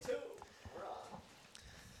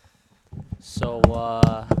So,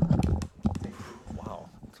 Wow.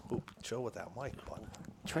 Hoop, chill with that mic, bud.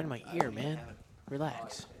 try to my ear, man.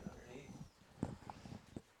 Relax.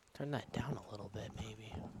 Turn that down a little bit,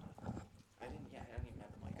 maybe. I didn't even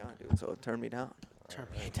have the mic on, dude, so it turned me down. Turn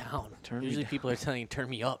me down. Turn me Usually down. people are telling you turn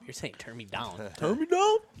me up. You're saying turn me down. Turn me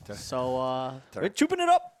down. So, We're chooping it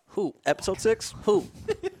up. who? Episode 6. Who?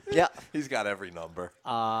 Yeah. He's got every number.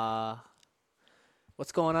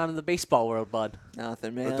 What's going on in the baseball world, bud?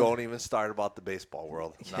 Nothing, But man. don't even start about the baseball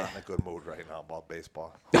world. Not in a good mood right now about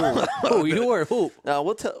baseball. Who? You or who? No,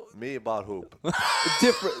 we'll tell. Me about hoop.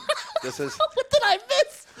 Different. This is What did I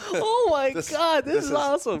miss? Oh, my God. This is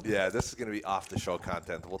awesome. Yeah, this is gonna be off the show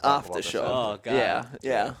content. We'll talk Off about the this show. after. Oh, God.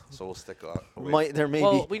 Yeah. So we'll stick on. There may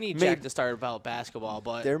Well, be. we need may- Jack to start about basketball,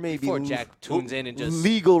 but There may before be Jack tunes in and just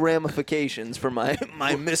legal ramifications for my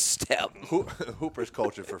misstep. Hooper's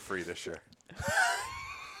coaching for free this year.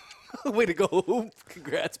 way to go,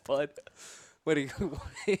 congrats, bud. Way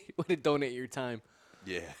to donate your time.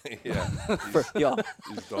 Yeah, yeah. Yo,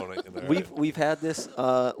 He's donating there. we've had this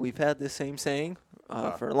same saying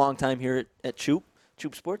for a long time here at Choop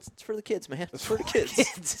Sports. It's for the kids, man. It's for the kids.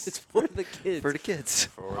 It's for the kids. For the kids.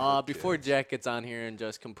 Before Jack gets on here and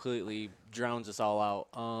just completely drowns us all out,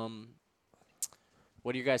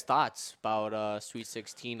 what are your guys' thoughts about Sweet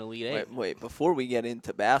 16 Elite 8? Wait. Before we get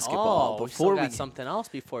into basketball, we still got something else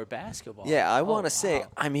before basketball. Yeah, I want to say. Wow.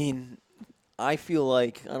 I mean, I feel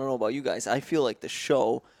like I don't know about you guys. I feel like the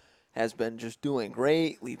show has been just doing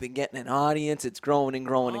great. We've been getting an audience. It's growing and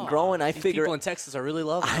growing and growing. These people in Texas are really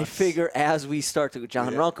loving I us. figure as we start to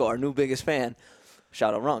John Runko, our new biggest fan,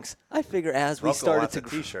 shout out Runks. I figure as we Runko started wants to a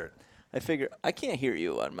T-shirt. I figure I can't hear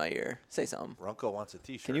you on my ear. Say something. Runko wants a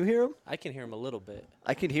T-shirt. Can you hear him? I can hear him a little bit.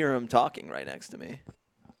 I can hear him talking right next to me.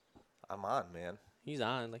 I'm on, man. He's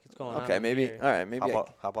on, like it's going on. Okay, over maybe. here. All right, maybe. How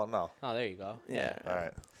about now? Oh, there you go. Yeah. All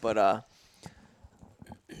right. But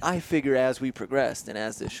I figure as we progressed and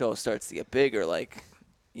as the show starts to get bigger, like,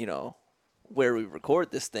 where we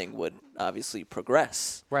record this thing would obviously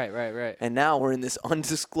progress. Right. And now we're in this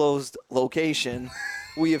undisclosed location.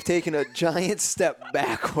 We have taken a giant step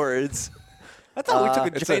backwards. I thought we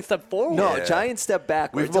took a giant step forward. No, Yeah. a giant step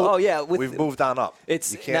backwards. We've We've we've moved on up.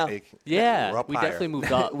 It's you can't. now- we're up we higher. definitely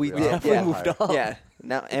moved up. We Yeah. did, definitely yeah. moved up. Yeah.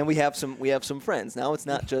 Now, and we have some friends. Now it's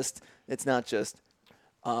not just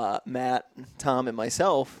Matt, Tom, and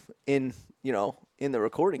myself in the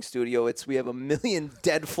recording studio. We have a million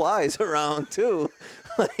dead flies around too.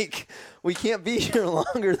 Like we can't be in here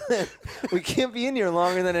longer than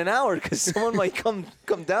an hour because someone might come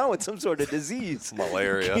down with some sort of disease.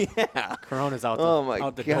 Malaria. Yeah. Corona's out Oh, my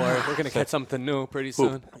out the God. door. We're going to catch something new pretty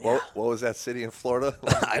soon. What was that city in Florida?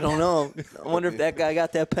 I don't know. I wonder if that guy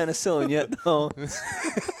got that penicillin yet. No.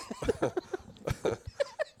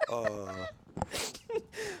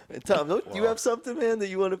 Tom, do you have something, man, that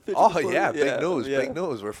you want to pitch? Oh before yeah, we- big news! yeah. Big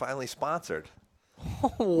news! We're finally sponsored.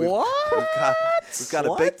 What? We've got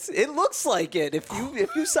a big, It looks like it. If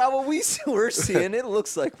you saw what we're seeing, it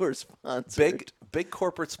looks like we're sponsored. big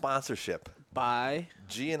corporate sponsorship. Bye.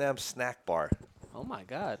 G&M Snack Bar. Oh, my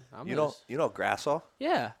God. You know Grasso,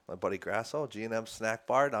 Yeah. my buddy Grasso, G&M Snack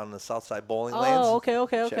Bar down in the Southside Bowling Oh, Lanes.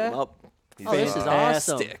 okay. Check 'em out. He's, Oh, this is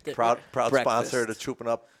awesome. Fantastic. proud Breakfast. sponsor of the Trooping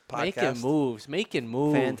Up podcast. Making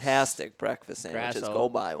moves. Fantastic breakfast sandwiches. Grasso, Go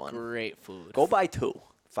buy one. Great food. Go buy two.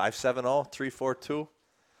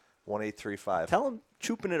 570-342-1835. Tell them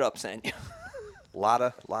chooping it up, sent you. lot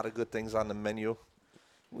of good things on the menu.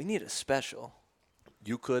 We need a special.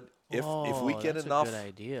 You could if we get that's enough. a good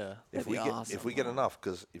idea. If That'd we be get awesome, if we get enough,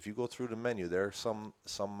 because if you go through the menu, there are some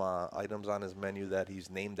items on his menu that he's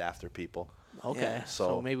named after people. Okay. Yeah. So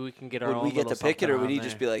So- maybe we can get our Would own we get little to pick it, or something would he on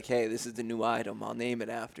just there. be like, "Hey, this is the new item. I'll name it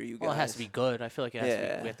after you guys"? Well, it has to be good. I feel like it has to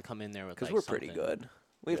Yeah. be, we have to come in there with because like we're pretty something. good.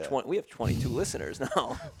 We have Yeah. we have 22 listeners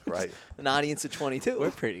now. Right. An audience of 22.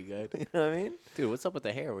 We're pretty good. You know what I mean? Dude, what's up with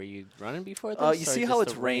the hair? Were you running before this? You or see just how the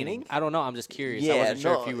it's raining? I don't know. I'm just curious. I Yeah, wasn't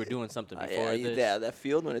sure no, if you were doing something before this. Yeah, that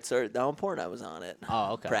field when it started downpouring, I was on it.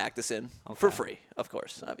 Oh, okay. Practicing for Okay. free, of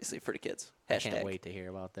course. Obviously for the kids. I Hashtag. can't wait to hear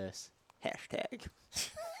about this. Hashtag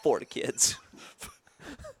for the kids.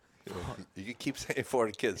 You can keep saying for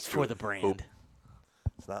the kids. For the Troop. brand.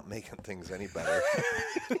 It's not making things any better.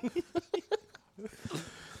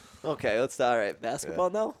 Okay, let's start. All right,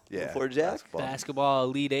 basketball now. Yeah. Before Jack. basketball. Basketball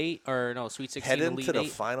Elite 8, or no, Sweet 16 Head Elite into the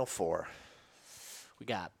 8. Final Four. We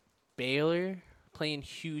got Baylor playing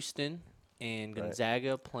Houston and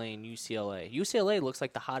Gonzaga playing UCLA. UCLA looks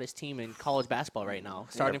like the hottest team in college basketball right now,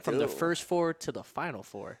 starting from the too. first four to the final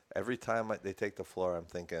four. Every time they take the floor, I'm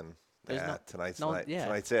thinking, There's no- tonight's no- night. yeah.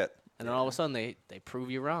 Tonight's it. And then all of a sudden they prove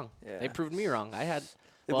you wrong. Yeah. They proved me wrong. I had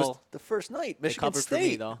It was well the first night. they Michigan covered for me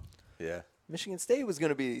State. though. Yeah. Michigan State was going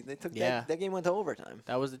to be. They took Yeah. that game went to overtime.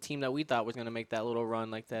 That was the team that we thought was going to make that little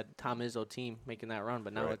run, like that Tom Izzo team making that run.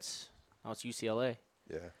 But now Right. it's UCLA.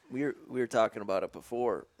 Yeah. We were talking about it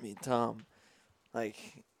before, me and Tom. Like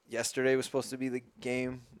yesterday was supposed to be the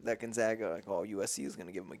game that Gonzaga, like, USC is going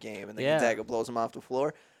to give them a game, and then Yeah. Gonzaga blows them off the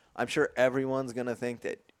floor. I'm sure everyone's going to think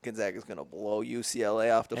that Gonzaga's going to blow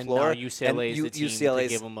UCLA off the And floor. now UCLA is the team to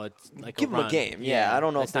give them give them a game. Yeah, I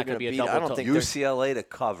don't know it's if they're not going to be a beat. double. I don't think they're- UCLA to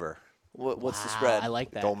cover. What's the Wow, spread? I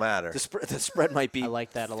like that. Don't matter. The spread might be I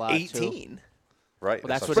like that a lot, too. 18. Right. Well,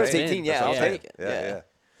 that's what what I'm it's saying. been. 18, yeah, That's what I'll I'm saying. take it. Yeah, Yeah. yeah.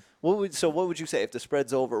 What would you say if the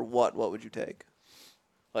spread's over? What would you take?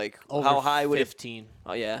 Like Over how high would 15.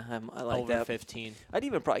 Oh yeah, I like Over that. 15. I'd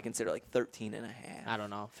even probably consider like 13.5. I don't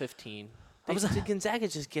know, 15. I was- Gonzaga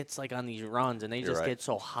just gets like on these runs, and they You're just right. get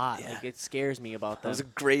so hot. Yeah. Like it scares me about That was them.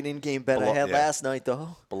 a great in-game bet I Below- had yeah. last night,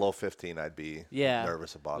 though. Below 15, I'd be Yeah.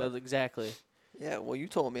 nervous about Well, it. exactly. Yeah, well, you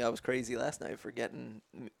told me I was crazy last night for getting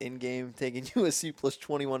in-game taking USC plus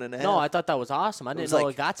 21.5. No, I thought that was awesome. I didn't was know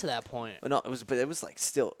like- it got to that point. No, it was like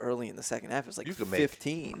still early in the second half. It was like You could make-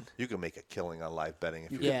 15. You can make a killing on live betting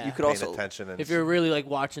if You you're could- you could paying also- attention. And If you're really like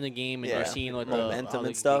watching the game and Yeah. you're seeing what Momentum the and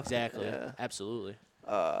like, stuff. exactly, Yeah. absolutely.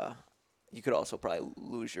 You could also probably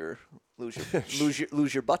lose your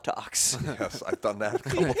buttocks. yes, I've done that a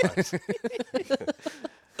couple times.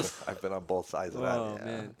 I've been on both sides of that. Oh yeah.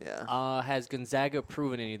 man. Yeah. Has Gonzaga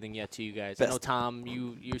proven anything yet to you guys? I know Best- Tom,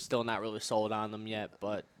 you're still not really sold on them yet,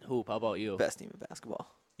 but Hoop, how about you? Best team in basketball.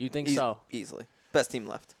 You think so? Easily. Best team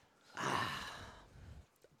left.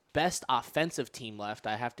 Best offensive team left.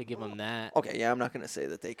 I have to give them that. Okay, yeah, I'm not going to say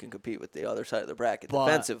that they can compete with the other side of the bracket But-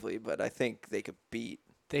 defensively, but I think they could beat.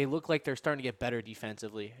 They look like they're starting to get better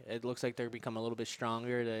defensively. It looks like they're becoming a little bit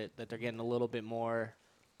stronger. That they're getting a little bit more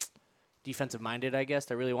defensive minded. I guess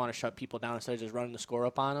they really want to shut people down instead of just running the score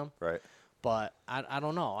up on them. Right. But I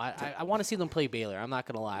don't know. I want to see them play Baylor. I'm not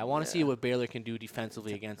going to lie. I want to see what Baylor can do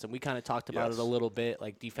defensively against them. We kind of talked about Yes. it a little bit,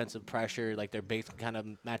 like defensive pressure, like their bigs can kind of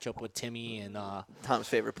match up with Timmy and Tom's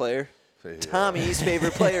favorite player. Yeah. Tommy's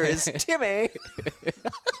favorite player is Timmy.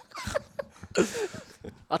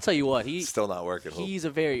 I'll tell you what, Still not working. Hoop. he's a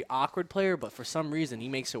very awkward player, but for some reason he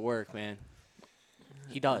makes it work, man.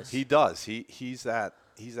 He does. He does. He's that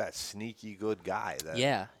sneaky good guy. That,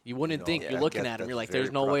 Yeah, you wouldn't think. yeah, You're looking get at him, you're that's like, very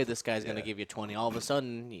there's no way productive. this guy's going to Yeah. give you 20. All of a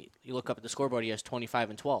sudden, you look up at the scoreboard, he has 25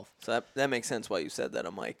 and 12. So that makes sense why you said that.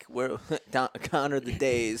 I'm like, we're gone are the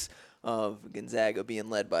days of Gonzaga being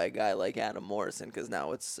led by a guy like Adam Morrison, because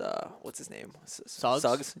now it's what's his name?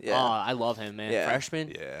 Suggs? Yeah. Oh, I love him, man. Yeah. Freshman.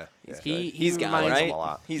 Yeah. yeah. He's gone, reminds right? me- a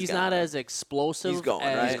lot. He's gone. not as explosive. He's going,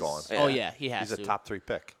 as, right? He's going. Oh, Yeah. yeah, he has He's to. a top 3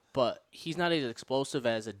 pick. But he's not as explosive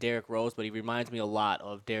as a Derrick Rose, but he reminds me a lot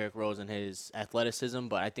of Derrick Rose and his athleticism.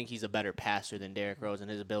 But I think he's a better passer than Derrick Rose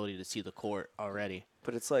and his ability to see the court already.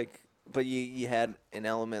 But it's like, but you had an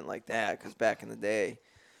element like that, because back in the day,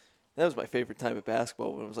 that was my favorite time of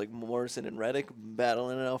basketball, when it was like Morrison and Reddick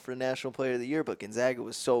battling it out for National Player of the Year. But Gonzaga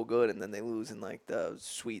was so good, and then they lose in like the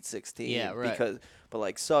Sweet 16. Yeah, right. But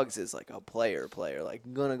like Suggs is like a player, like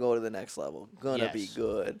gonna go to the next level, gonna be Yes.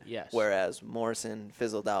 good. Yes. Whereas Morrison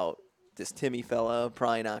fizzled out. This Timmy fella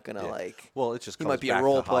probably not gonna Yeah. like. Well, it just He comes might be a back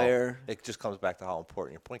role to how- player. It just comes back to how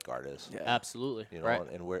important your point guard is. Yeah. Absolutely. You know, right.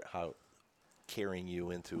 and where how carrying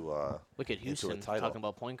you into Look at into a Houston title. talking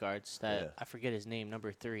about point guards. That Yeah. I forget his name,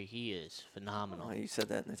 number 3. He is phenomenal. Oh, you said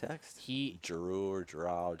that in the text. He Giroux or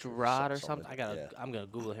Gerard Gerard or something. I'm gonna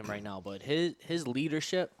Google him right now. But his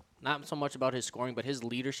leadership, not so much about his scoring, but his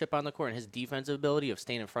leadership on the court and his defensive ability of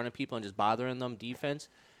staying in front of people and just bothering them defense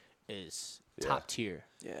is top tier.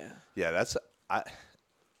 Yeah. Yeah, that's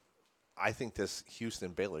I think this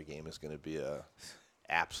Houston Baylor game is going to be a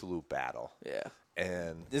absolute battle, Yeah.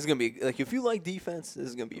 and This is gonna be like, if you like defense, this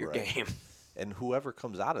is gonna be your Right. game. and whoever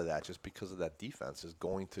comes out of that just because of that defense is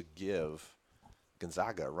going to give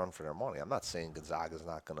Gonzaga a run for their money. I'm not saying Gonzaga's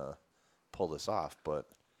not going to pull this off, but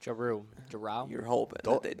Giroux. You're hoping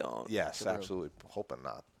that they don't. Yes, Giroux. absolutely, hoping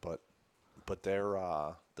not, but their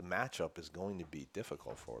the matchup is going to be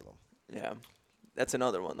difficult for them. Yeah. That's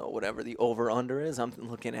another one though. Whatever the over under is, I'm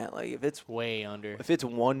looking at like if it's Way under.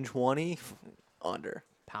 120 under.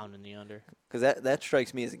 Pounding the under. Because that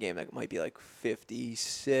strikes me as a game that might be like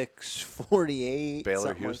 56-48. Baylor,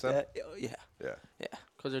 something Houston? Like that. Yeah. Yeah, Yeah.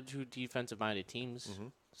 Because they're two defensive-minded teams, Mm-hmm.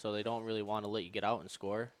 so they don't really want to let you get out and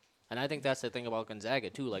score. And I think that's the thing about Gonzaga,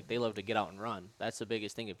 too. Like, they love to get out and run. That's the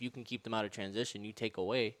biggest thing. If you can keep them out of transition, you take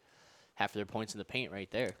away half of their points in the paint right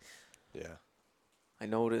there. yeah. I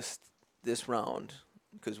noticed this round,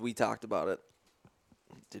 because we talked about it.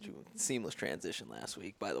 Did you seamless transition last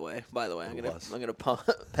week? By the way, I'm was. gonna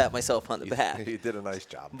pat myself on the back. He did a nice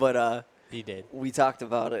job. But He did. we talked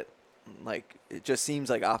about it like it just seems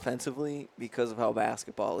like offensively, because of how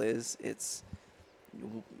basketball is, it's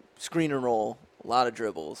screen and roll, a lot of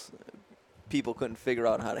dribbles. People couldn't figure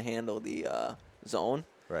out how to handle the zone.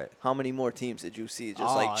 Right. How many more teams did you see just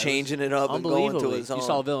Oh, like it was changing it up and going to unbelievably. a zone? You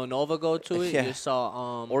saw Villanova go to it. Yeah. You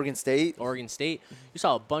saw Oregon State. Oregon State. You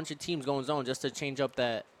saw a bunch of teams going zone just to change up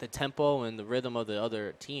the tempo and the rhythm of the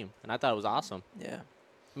other team, and I thought it was awesome. Yeah.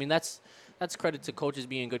 I mean, that's credit to coaches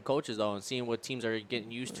being good coaches though, and seeing what teams are getting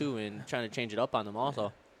used to and trying to change it up on them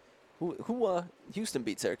also. Who Houston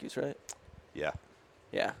beat Syracuse, right? Yeah.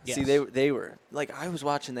 Yeah. Yes. See, they were like, I was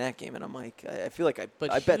watching that game and I'm like, I feel like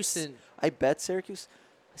But I Houston, bet Syracuse.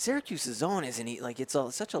 Syracuse's zone isn't like it's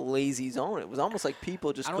such a lazy zone. It was almost like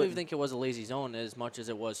people just. I don't couldn't. even think it was a lazy zone as much as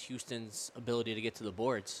it was Houston's ability to get to the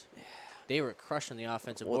boards. They were crushing the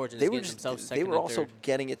offensive boards and they just were getting themselves second they were and also third.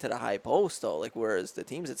 getting it to the high post though. Like whereas the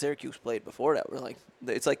teams that Syracuse played before that were like,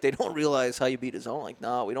 it's like they don't realize how you beat a zone. Like,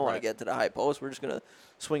 no, we don't want to Right. get to the high post. We're just gonna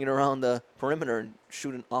swing it around the perimeter and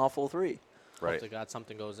shoot an awful three. Hope Right. to God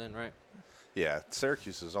something goes in, right? Yeah.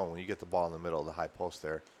 Syracuse's zone, when you get the ball in the middle of the high post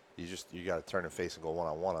there, you got to turn and face and go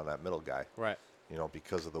one-on-one on that middle guy. Right. You know,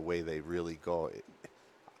 because of the way they really go.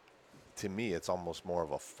 To me, it's almost more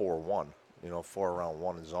of a 4-1. You know,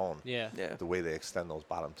 4-around-1 zone. Yeah. Yeah. The way they extend those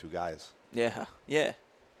bottom two guys. Yeah. Yeah.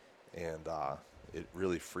 And it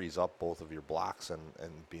really frees up both of your blocks and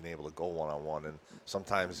being able to go one-on-one. And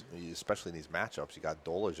sometimes, especially in these matchups, you got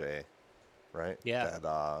Dolage, right? Yeah.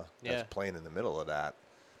 That's playing in the middle of that.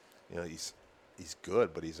 You know, he's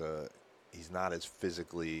good, but he's not as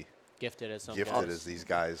physically Gifted as some gifted guys. as these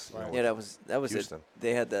guys. You know, Right. Yeah, that was it. Houston.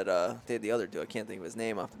 They had that. They had the other dude. I can't think of his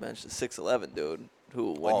name off the bench. The 6'11" dude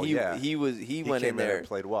who when Oh, he yeah. he went came in there. and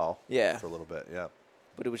played well. Yeah. For a little bit. Yeah.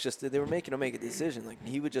 But it was just they were making him make a decision. Like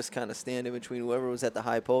he would just kind of stand in between whoever was at the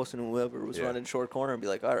high post and whoever was Yeah. running short corner and be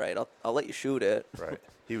like, "All right, I'll let you shoot it." Right.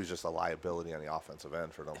 He was just a liability on the offensive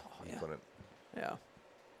end for them. He yeah. couldn't Yeah.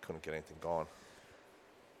 get anything going.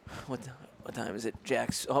 What time is it?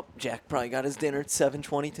 Jack probably got his dinner at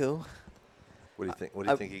 7:22. What do you think? What do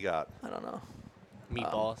you I- think he got? I don't know.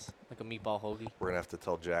 Meatballs, like a meatball hoagie. We're gonna have to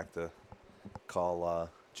tell Jack to call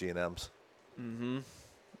G&M's. Mm-hmm.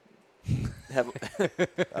 Have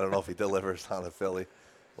I don't know if he delivers down to Philly.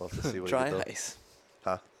 We'll have to see what dry he can do. ice.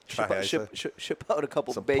 Huh? Ship Dry out, ice ship, it? ship out a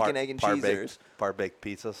couple Some bacon, egg, and cheesers. Par-baked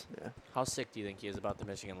pizzas. Yeah. How sick do you think he is about the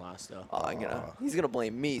Michigan loss, though? Oh, he's gonna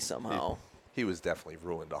blame me somehow. He was definitely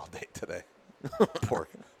ruined all day today. poor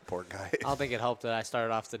guy. I don't think it helped that I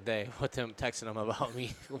started off the day with him texting him about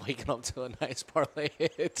me waking up to a nice parlay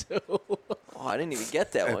hit, too. Oh, I didn't even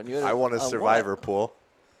get that one. I won a what? survivor pool.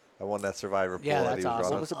 I won that survivor pool Yeah, that he that's was awesome. What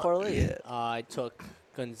running. was the parlay at? I took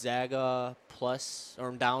Gonzaga plus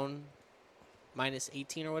or down minus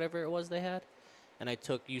 18 or whatever it was they had, and I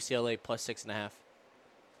took UCLA plus 6.5,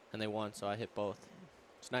 and they won, so I hit both.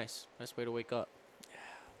 It's nice. Nice way to wake up.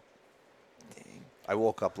 Dang. I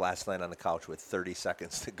woke up last night on the couch with 30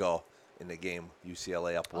 seconds to go in the game.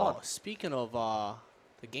 UCLA up 1. Oh, speaking of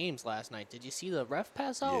the games last night, did you see the ref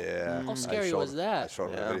pass out? Yeah. How I scary showed- was that? I showed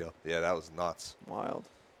him Yeah. a video. Yeah, that was nuts. Wild.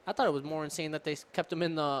 I thought it was more insane that they kept him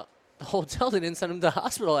in the hotel. They didn't send him to the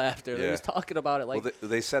hospital after. They Yeah. was talking about it like, Well,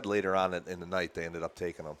 they said later on in the night they ended up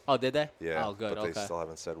taking him. oh, did they? Yeah. Oh, good. But Okay. they still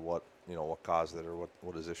haven't said what caused it or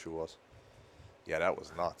what his issue was. Yeah, that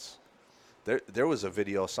was nuts. There was a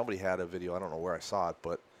video. Somebody had a video. I don't know where I saw it,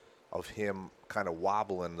 but of him kind of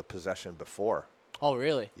wobbling the possession before. Oh,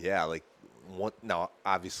 really? Yeah, like now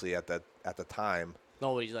obviously at the time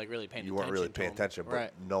Nobody's like really paying you attention. weren't really to paying him. attention, but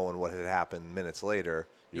right. knowing what had happened minutes later,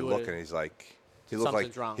 you're You would've- looking. He's like, he looked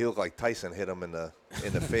Something's like wrong. he looked like Tyson hit him in the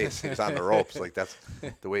face. He was on the ropes. Like that's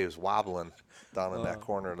the way he was wobbling down in that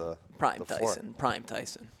corner of the Prime the floor. Tyson. Prime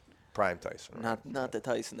Tyson. Prime Tyson. Right? Not the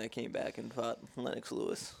Tyson that came back and fought Lennox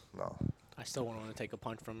Lewis. No, I still want to take a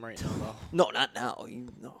punch from him right now, though. No, not now.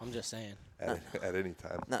 No, I'm just saying. at any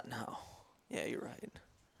time. not now. Yeah, you're right.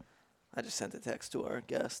 I just sent a text to our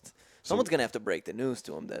guest. Someone's gonna have to break the news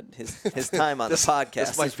to him that his time on the podcast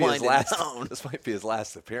This might is be his winding last. down. This might be his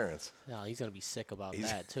last appearance. No, he's gonna be sick about He's-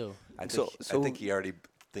 that too. I think. So- I think he already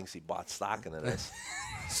thinks he bought stock into this.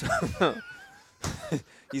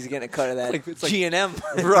 He's getting a cut of that It's like- G&M.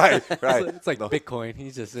 right. It's like Bitcoin.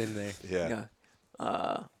 He's just in there. Yeah.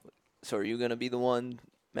 Yeah. So are you gonna be the one,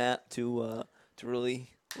 Matt, to really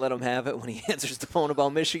let him have it when he answers the phone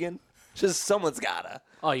about Michigan? Just someone's gotta.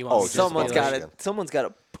 Oh, you Oh, want just Someone's about got to. Michigan. Someone's got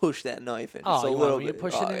to push that knife in. Oh, just a you want little me to bit.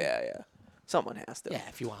 push oh, it in? Yeah. Someone has to. Yeah,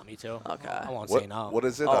 if you want me to. Okay. I won't say What, no. what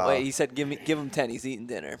is it? Oh wait, he said give him 10. He's eating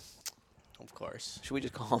dinner. Of course. Should we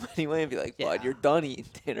just call him anyway and be like, bud, Yeah. you're done eating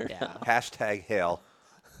dinner? Yeah. now." Hashtag hail.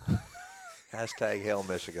 Hashtag hail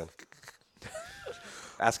Michigan.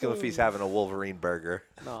 Ask him if he's having a Wolverine burger.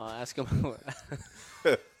 No, ask him.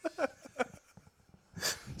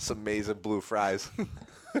 Some amazing blue fries.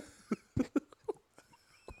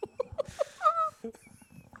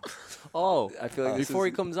 Oh, I feel like this before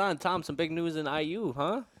he is- comes on, Tom, some big news in IU,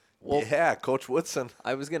 huh? Well- yeah, Coach Woodson.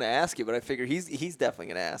 I was gonna ask you, but I figure he's definitely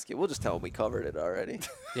gonna ask you. We'll just tell him we covered it already.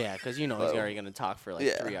 Yeah, because you know he's already going to talk for like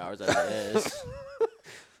Yeah. 3 hours as it is.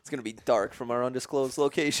 It's gonna be dark from our undisclosed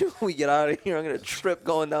location when we get out of here. I'm gonna trip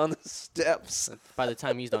going down the steps. By the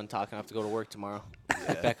time he's done talking, I have to go to work tomorrow.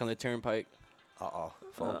 Back on the turnpike.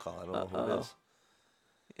 Phone call. I don't know who it is.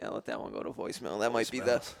 Yeah, let that one go to voicemail.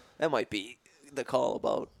 That might be the call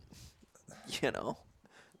about,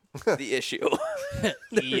 the issue.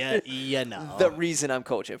 Yeah, no. The reason I'm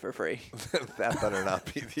coaching for free. That better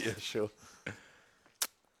not be the issue.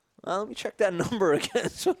 Well, let me check that number again.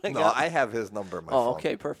 That's what I No, got. I have his number in my Oh, phone.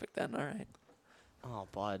 okay, perfect then. All right. Oh,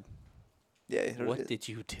 bud. Yeah. What did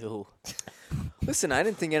you do? Listen, I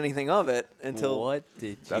didn't think anything of it until. What did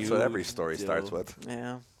you That's what every story do? starts with.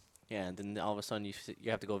 Yeah. Yeah, and then all of a sudden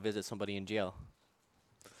you have to go visit somebody in jail.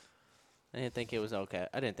 I didn't think it was okay.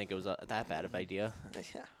 I didn't think it was that bad of an idea.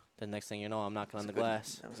 Yeah. The next thing you know, I'm knocking on the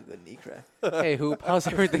glass. That was a good knee crack. Hey, Hoop, how's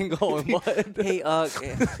everything going, bud? Hey, ask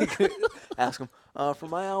him. For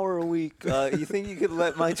my hour a week, you think you could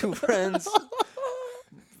let my two friends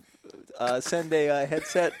send a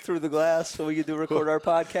headset through the glass so we could record our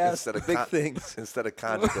podcast? Instead of Big things. Instead of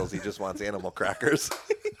conjugals, he just wants animal crackers.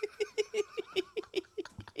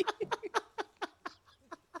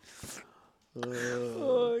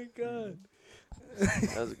 Oh, my God.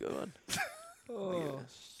 That was a good one. Oh,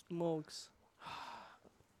 smokes.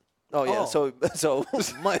 Oh yeah, Oh. so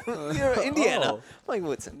you're Indiana, Oh. Mike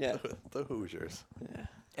Woodson, yeah. The Hoosiers.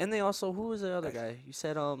 And they also, who was the other guy? You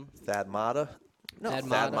said Thad Matta. No, Thad Thad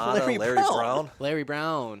Matta. Matta. Larry Brown. Larry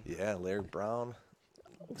Brown. Yeah, Larry Brown.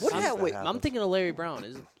 What Since happened? that Wait, happened. I'm thinking of Larry Brown.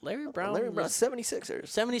 Is Larry Brown? Larry Brown, was 76ers.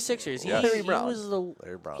 76ers. Yeah. Larry He Brown. was the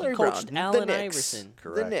Larry Brown. Larry coached Brown, Allen the Knicks. Iverson. The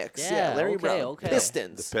Correct. Knicks, Yeah, Larry okay, Brown. okay. The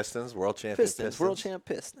Pistons. Pistons, world champion Pistons, world champ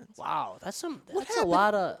Pistons. Wow, that's a happened?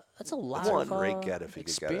 lot of one. Great get if you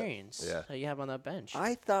could get it. experience Yeah. that you have on that bench.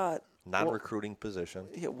 I thought. Non-recruiting position.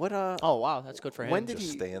 Yeah, what? Oh wow, that's good for him. When did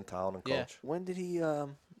Just he- stay in town and Yeah. coach. When did he?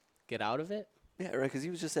 Get out of it? Yeah, right. Because he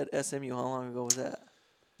was just at SMU. How long ago was that?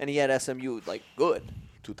 And he had SMU like good.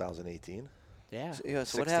 2018. Yeah. So, yeah.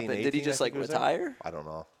 So what 16, happened? Did he 18, just I like think he was there. retire? I don't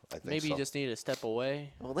know. I think Maybe so. he just needed to step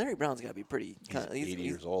away. Well, Larry Brown's got to be pretty. He's 80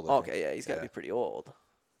 years old, I Okay, think. yeah, he's got to Yeah. be pretty old.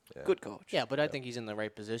 Yeah. Good coach. Yeah, but I think he's in the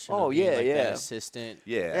right position. Oh, of being, yeah, like, yeah. That assistant.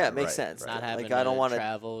 Yeah, Yeah, it makes right, sense. right. Not having Like, I don't to wanna-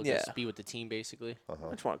 travel, yeah. just be with the team basically. I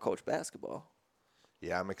just want to coach basketball.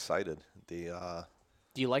 Yeah, I'm excited. The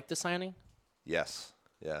Do you like the signing? yes,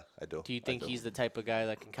 yeah, I do. Do you I think he's the type of guy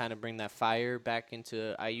that can kind of bring that fire back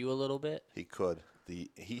into IU a little bit? He could.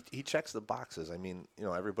 He checks the boxes. I mean,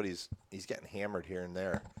 he's getting hammered here and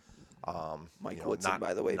there. Mike Woodson,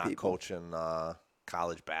 by the way, not people. coaching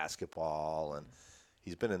college basketball, and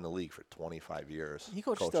he's been in the league for 25 years. He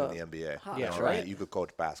coached coaching the the NBA. Hawks, Yeah, right? You could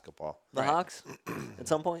coach basketball. The Hawks at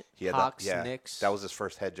some point. He had Hawks, yeah, Knicks. That was his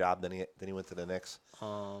first head job. Then he went to the Knicks.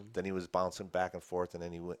 Um, Then he was bouncing back and forth, and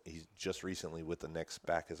then he's just recently with the Knicks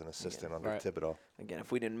back as an assistant under Right. Thibodeau. Again,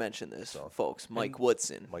 if we didn't mention this, folks, Mike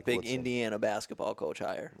Woodson, Mike big Woodson. Indiana basketball coach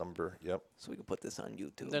hire. Yep. So we can put this on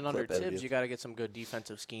YouTube. then under clip it. Tibbs, you got to get some good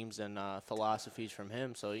defensive schemes and philosophies from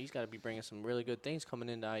him. So he's got to be bringing some really good things coming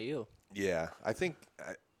into IU. Yeah, I think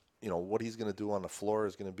what he's going to do on the floor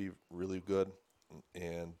is going to be really good,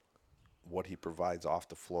 and what he provides off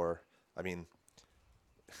the floor. I mean,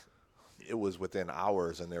 it was within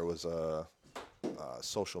hours, and there was a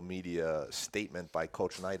social media statement by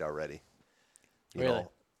Coach Knight already. You Really?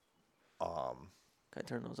 know, Can I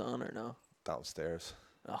turn those on or no? downstairs.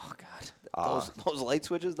 Oh God, those light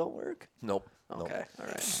switches don't work. Nope. Okay, all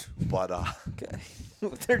right. But Okay,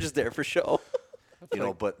 they're just there for show.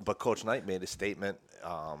 but Coach Knight made a statement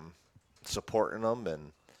supporting them,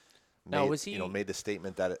 and Now, made, was he- made the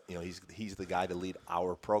statement that he's the guy to lead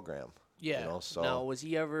our program. Yeah. So Now, was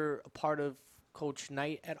he ever a part of Coach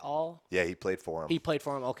Knight at all? yeah, he played for him. He played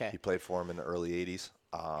for him. Okay. He played for him in the early 80s.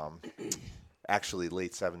 Actually,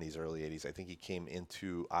 late 70s, early 80s. I think he came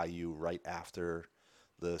into IU right after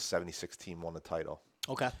the 76 team won the title.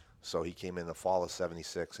 Okay. So he came in the fall of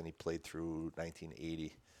 76, and he played through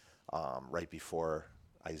 1980, right before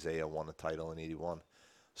Isaiah won the title in 81.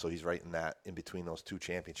 So he's right in between those two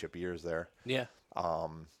championship years there. Yeah.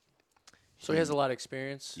 So he has a lot of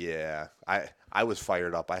experience. Yeah, I was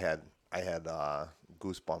fired up. I had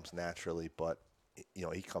goosebumps naturally, but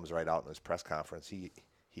he comes right out in his press conference.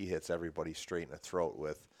 He hits everybody straight in the throat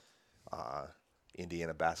with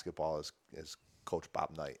Indiana basketball is Coach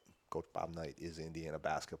Bob Knight. Coach Bob Knight is Indiana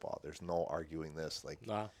basketball. There's no arguing this. Like,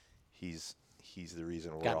 Nah. he's the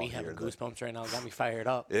reason we're Got all me here. having goosebumps right now. Got me fired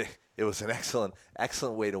up. It was an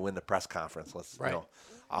excellent way to win the press conference. Right.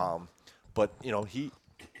 But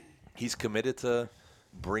he's committed to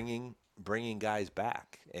bringing guys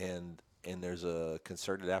back, and there's a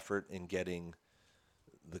concerted effort in getting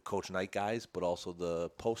the Coach Knight guys, but also the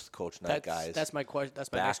post Coach Knight guys. That's my question. That's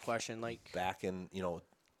my next question. Like, back in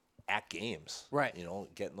at games, right?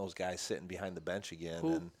 Getting those guys sitting behind the bench again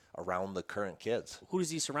and around the current kids. Who does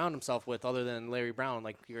he surround himself with other than Larry Brown?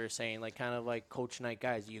 Like you were saying, like kind of like Coach Knight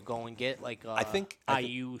guys. Do you go and get like I think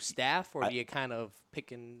IU staff, or do you kind of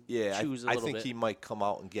pick and choose a I little think bit? he might come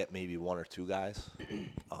out and get maybe one or two guys,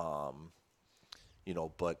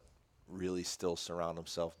 but really still surround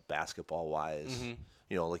himself basketball wise.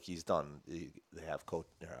 Like he's done. They have Coach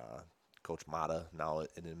Mata now in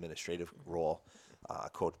an administrative role,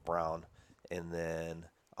 Coach Brown, and then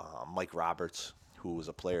Mike Roberts, who was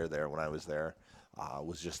a player there when I was there,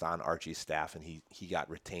 was just on Archie's staff, and he got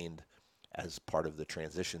retained as part of the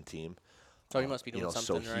transition team. So he must be doing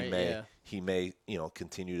something, so right? He may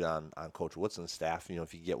continue on Coach Woodson's staff.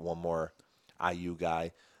 If you get one more IU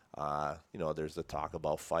guy. There's the talk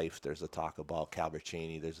about Fife. There's the talk about Calvert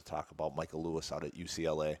Chaney. There's the talk about Michael Lewis out at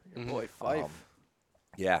UCLA. Your boy Fife.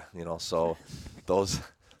 So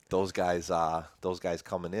those guys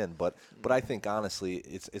coming in. But I think honestly,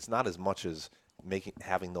 it's not as much as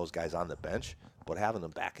having those guys on the bench, but having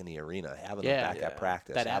them back in the arena, having them back at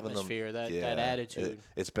practice, that having atmosphere, them, that attitude.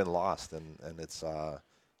 It's been lost, and it's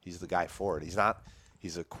he's the guy for it.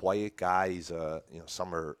 He's a quiet guy. He's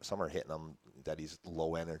some are hitting him that he's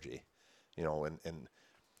low energy, and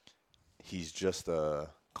he's just a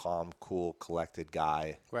calm, cool, collected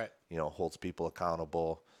guy. Right. Holds people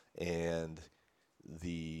accountable, and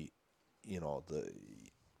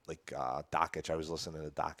Dockich. I was listening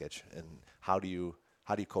to Dockich, and how do you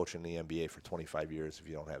coach in the NBA for 25 years if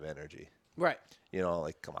you don't have energy? Right.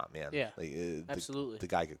 Come on, man. Yeah. Absolutely. The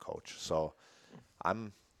guy could coach. So,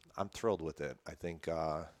 I'm thrilled with it. I think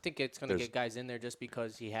it's going to get guys in there just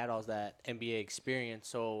because he had all that NBA experience.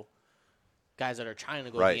 So guys that are trying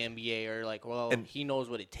to go to the NBA are like, well, he knows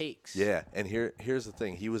what it takes. Yeah, and here's the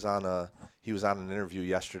thing. He was on an interview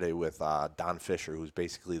yesterday with Don Fisher, who's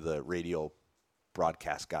basically the radio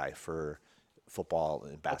broadcast guy for football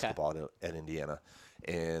and basketball at Indiana.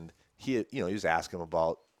 And he was asking him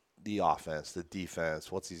about the offense, the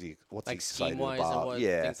defense, what's he excited about?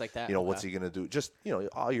 Things like that. What's he going to do? Just,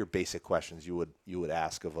 all your basic questions you would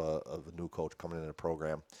ask of a new coach coming in a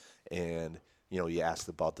program. And, you asked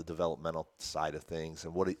about the developmental side of things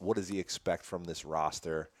and what does he expect from this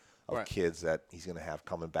roster of kids that he's going to have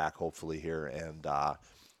coming back hopefully here, and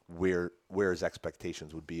where his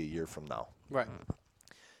expectations would be a year from now. Right.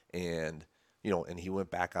 And, and he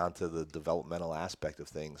went back onto the developmental aspect of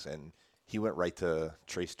things, and he went right to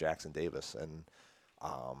Trace Jackson Davis. And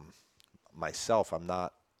myself, I'm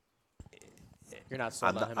not. You're not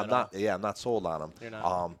sold on him at all. Yeah, I'm not sold on him. You're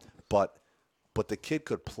not. But the kid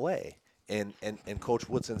could play, and Coach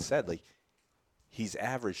Woodson said he's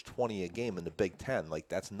averaged 20 a game in the Big Ten.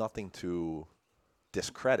 That's nothing to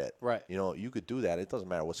discredit. Right. You could do that. It doesn't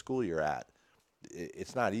matter what school you're at.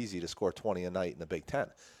 It's not easy to score 20 a night in the Big Ten.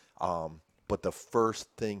 But the first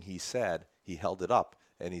thing he said, he held it up,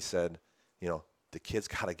 and he said, the kid's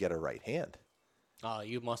got to get a right hand. Oh,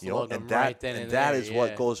 you must have loved him right then and there. That is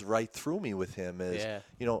what goes right through me with him is,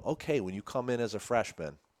 okay, when you come in as a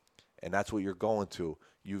freshman, and that's what you're going to,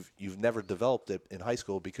 you've never developed it in high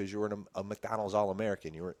school because you were a McDonald's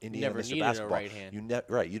All-American. You were Indiana Mr. Basketball. A right hand.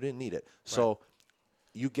 You didn't need it. So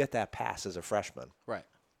you get that pass as a freshman. Right.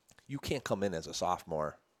 You can't come in as a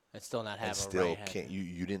sophomore and still not have a right hand.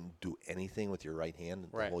 You didn't do anything with your right hand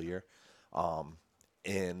the whole year.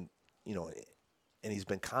 And he's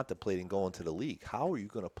been contemplating going to the league. How are you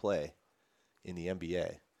going to play in the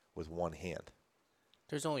NBA with one hand?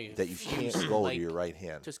 There's only that you can't go to your right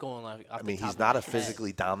hand. Just going like. He's not a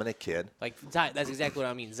physically dominant kid. That's exactly what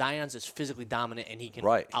I mean. Zion's is physically dominant, and he can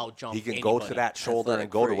out-jump. He can anybody. go to that shoulder and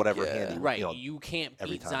go to whatever hand. You can't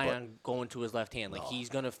beat Zion going to his left hand. He's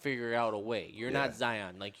gonna figure out a way. You're not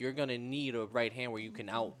Zion. You're gonna need a right hand where you can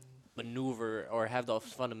out-maneuver or have those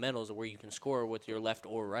fundamentals where you can score with your left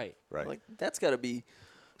or right. Right. That's got to be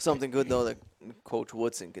something good though that Coach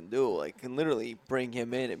Woodson can do. Can literally bring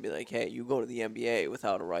him in and be like, "Hey, you go to the NBA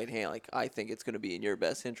without a right hand. I think it's going to be in your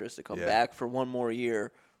best interest to come back for one more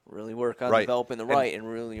year, really work on developing the right, and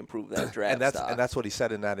really improve that draft stock." And that's what he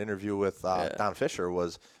said in that interview with Don Fisher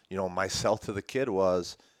was, my sell to the kid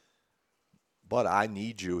was, "But I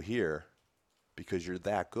need you here because you're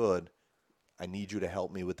that good. I need you to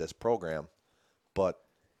help me with this program, but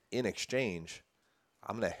in exchange,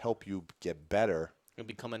 I'm going to help you get better You'll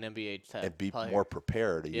become an NBA type and be player. more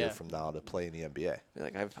prepared a year from now to play in the NBA.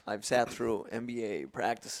 Like I've sat through NBA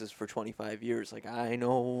practices for 25 years. Like I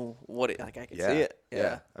know what it. Like I can see it.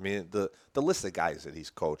 Yeah. I mean, the list of guys that he's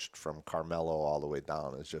coached from Carmelo all the way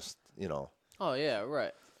down is just, Oh yeah,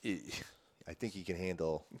 right. I think he can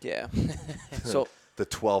handle Yeah. So the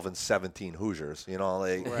 12 and 17 Hoosiers,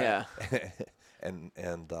 like yeah,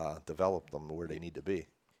 and develop them where they need to be.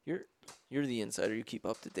 you're the insider. You keep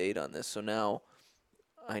up to date on this. So now,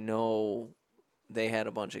 I know they had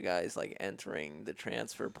a bunch of guys like entering the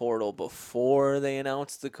transfer portal before they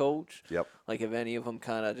announced the coach. Yep. Like, if any of them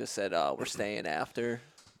kind of just said, "We're staying after."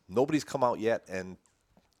 Nobody's come out yet and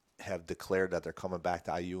have declared that they're coming back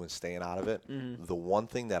to IU and staying out of it. Mm-hmm. The one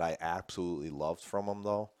thing that I absolutely loved from them,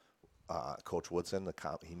 though, Coach Woodson,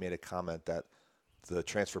 he made a comment that the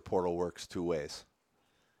transfer portal works two ways.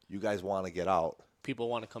 You guys want to get out. People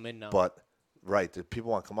want to come in now. But, right, the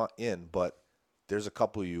people want to come in, but there's a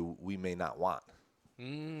couple of you we may not want.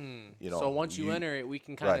 So once you enter it, we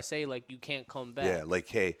can kind of say, like, you can't come back. Yeah, like,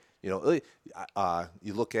 hey, you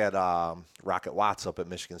look at Rocket Watts up at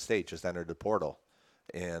Michigan State, just entered the portal.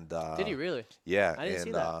 And Did he really? Yeah. I didn't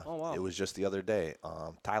see that. Oh, wow. It was just the other day.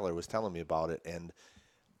 Tyler was telling me about it. And,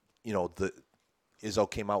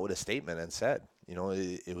 Izzo came out with a statement and said,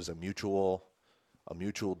 it was a mutual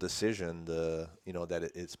decision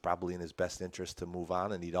that it's probably in his best interest to move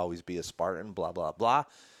on, and he'd always be a Spartan, blah, blah, blah,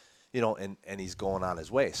 and he's going on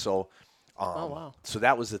his way. So, oh, wow. So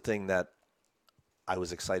that was the thing that I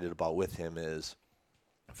was excited about with him is,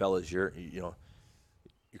 fellas, you're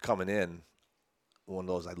coming in, one of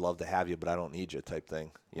those I'd love to have you, but I don't need you type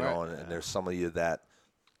thing, and there's some of you that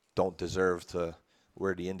don't deserve to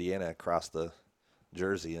wear the Indiana across the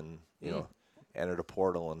jersey and, enter the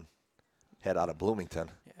portal and head out of Bloomington.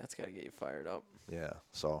 Yeah, that's got to get you fired up. Yeah.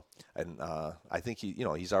 So, and I think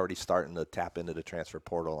he's already starting to tap into the transfer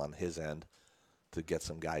portal on his end to get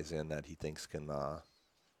some guys in that he thinks can,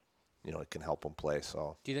 it can help him play.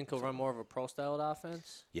 So. Do you think he'll run more of a pro-styled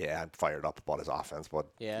offense? Yeah, I'm fired up about his offense, but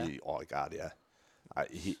oh my God, yeah.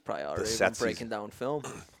 He probably already been breaking down film.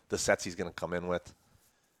 The sets he's going to come in with,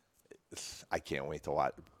 I can't wait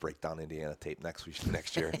to break down Indiana tape next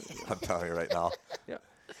year. I'm telling you right now. Yeah.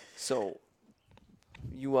 So,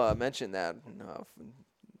 you mentioned that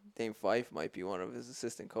Dave Fife might be one of his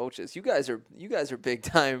assistant coaches. You guys are big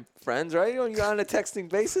time friends, right? You're on a texting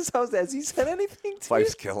basis. How's that? Has he said anything to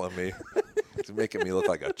Fife's you? killing me. He's making me look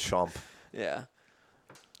like a chump. Yeah.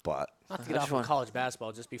 But not to get off on college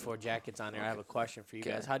basketball, just before Jack gets on there, I have a question for you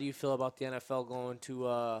guys. How do you feel about the NFL going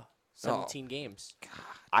to 17 games?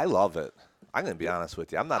 I love it. I'm going to be honest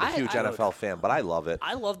with you. I'm not a huge NFL fan, but I love it.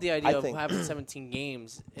 I love the idea of having 17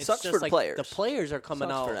 games. It's sucks just for the like players. The players are coming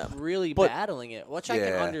Sucks out really battling it, which I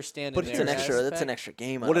can understand. But in it's their an extra. aspect. That's an extra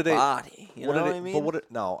game on the body. You know what I mean? But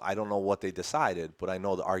no, I don't know what they decided. But I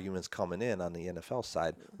know the argument's coming in on the NFL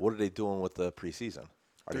side. What are they doing with the preseason?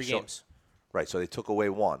 3 games. Right. So they took away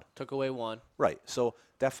one. Right. So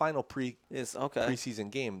that final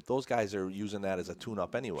preseason game, those guys are using that as a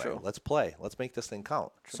tune-up anyway. True. Let's play. Let's make this thing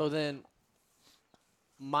count. So then,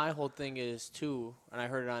 my whole thing is too, and I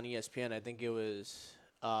heard it on ESPN. I think it was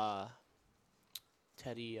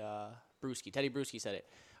Teddy Bruschi. Teddy Bruschi said it.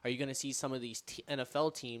 Are you going to see some of these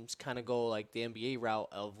NFL teams kind of go like the NBA route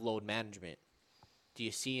of load management? Do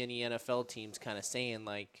you see any NFL teams kind of saying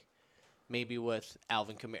like, maybe with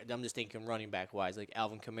Alvin Kamara, I'm just thinking running back wise, like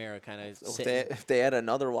Alvin Kamara kind of. If they had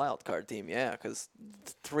another wild card team, yeah, because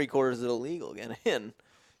 3/4 of the league will get in.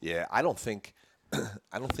 Yeah, I don't think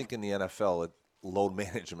in the NFL load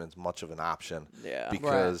management's much of an option. Yeah,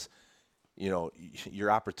 because your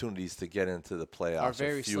opportunities to get into the playoffs are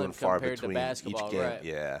very few slim and far compared between to basketball, each game. right.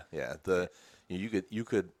 Yeah. You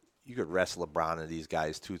could rest LeBron and these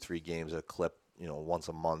guys 2-3 games at a clip, once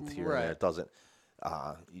a month here and there. It doesn't.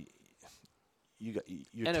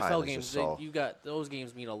 Your NFL time games, is just you got those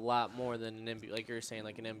games mean a lot more than an NBA, like you're saying,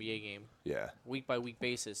 like an NBA game. Yeah. Week by week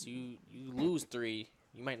basis, you lose 3,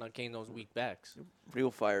 you might not gain those week backs. Real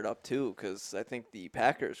fired up too, because I think the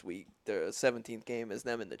Packers week, the 17th game is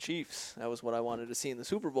them and the Chiefs. That was what I wanted to see in the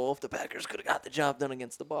Super Bowl. If the Packers could have got the job done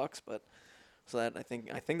against the Bucs, but so that I think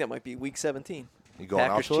that might be week 17. You going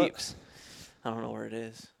Packers out to Chiefs. I don't know where it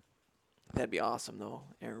is. That'd be awesome, though,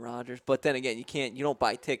 Aaron Rodgers. But then again, you don't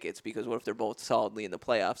buy tickets because what if they're both solidly in the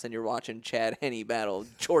playoffs and you're watching Chad Henne battle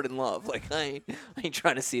Jordan Love? Like, I ain't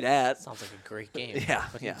trying to see that. Sounds like a great game. Yeah,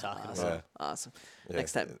 What are yeah, you talking awesome, about? awesome. Yeah.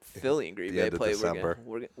 Next time Philly and Green The Bay end of play, December.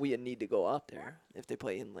 we need to go out there if they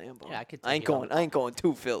play in Lambeau. Yeah, I could I ain't take you going. down. I ain't going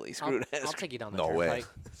to Philly. Screw that. I'll take you down the No way.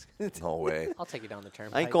 turnpike. No way. I'll take you down the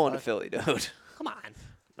turnpike. I ain't going to bud. Philly, dude. Come on.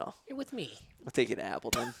 No, You're with me. I'll take you to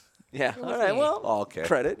Appleton. Yeah. You're All with right. me. Well, Oh, okay.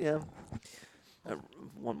 credit. Yeah.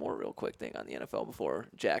 One more real quick thing on the NFL before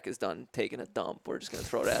Jack is done taking a dump. We're just gonna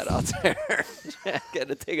throw that out there. Jack had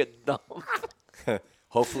to take a dump.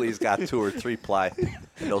 Hopefully he's got 2 or 3 ply.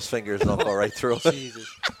 And those fingers don't go right through. Jesus.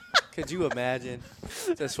 Could you imagine?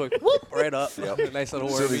 Just like, whoop, right up. Yep. A nice little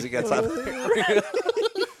As soon as he wormy. gets on.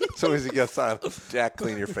 As soon as he gets on, Jack,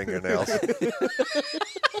 clean your fingernails.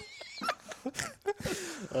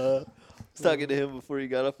 I was talking to him before you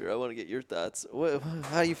got up here. I want to get your thoughts.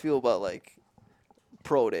 How do you feel about like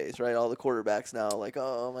pro days, right? All the quarterbacks now, like,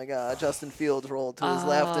 oh my God, Justin Fields rolled to his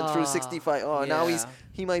left and threw 65. Oh, now yeah.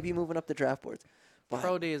 he might be moving up the draft boards. But,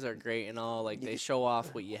 Pro days are great and all. Like, they show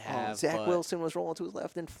off what you have. Zach but, Wilson was rolling to his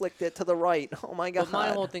left and flicked it to the right. Oh my God. But my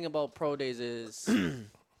whole thing about pro days is,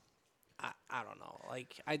 I don't know.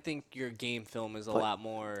 Like, I think your game film is a lot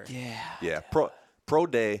more. Yeah. Yeah, pro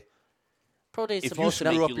day. Pro day is If you supposed to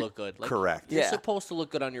screw make up you your- look good. Like, correct. You're Yeah. supposed to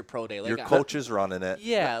look good on your pro day. Like, Your coach is running it.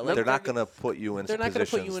 Yeah, like they're not going to put you in They're not going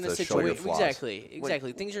to put positions you in a to show your situation. flaws.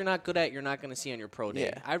 Exactly. Things you're not good at, you're not going to see on your pro day.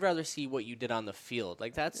 Yeah. I'd rather see what you did on the field.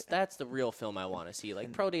 Like that's the real film I want to see.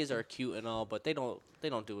 Like pro days are cute and all, but they don't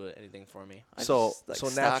do anything for me. So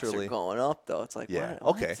stocks naturally- are going up though. It's like, Yeah.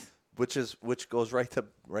 what? Okay. Which goes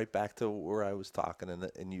right back to where I was talking,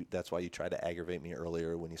 and you that's why you tried to aggravate me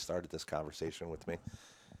earlier when you started this conversation with me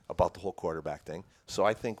about the whole quarterback thing. So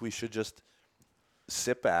I think we should just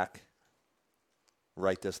sit back,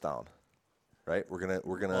 write this down, right? We're gonna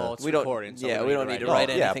Oh, it's We don't. recording, so Yeah, we don't need to it write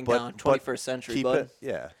down. yeah, anything but- down. but 21st century, keep bud. it.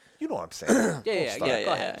 Yeah, you know what I'm saying. Yeah, Don't start. Go ahead.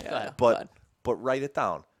 Go ahead. Go ahead. But write it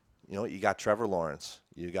down. You know, you got Trevor Lawrence,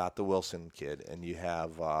 you got the Wilson kid, and you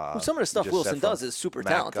have Some of the stuff you just Wilson said from does is super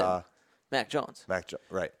Mac, talented. Mac Jones. right.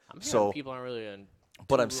 I'm hearing So, people aren't really.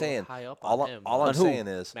 but too I'm saying high up all on him. I'm On who? saying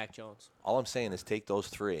is Mac Jones. all I'm saying is take those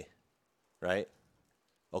 3, right?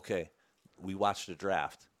 Okay, we watch the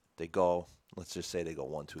draft. They go. Let's just say they go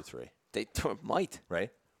 1, 2, 3, They might.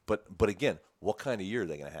 right? But again, what kind of year are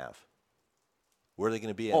they going to have? Where are they going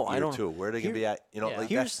to be at Oh, I year don't- 2? Where are they going to be at? You know, Yeah. like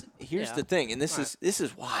Here's Yeah. the thing, and this Right.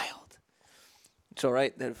 is wild. So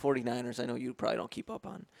right, the 49ers. I know you probably don't keep up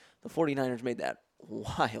on. The 49ers made that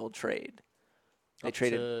wild trade. They Up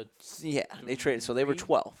traded. to Yeah, they traded. So they were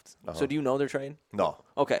 12th. Uh-huh. So do you know their trade? no.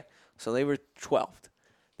 Okay, so they were 12th.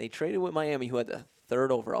 They traded with Miami, who had the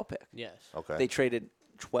 3rd overall pick. yes. Okay. They traded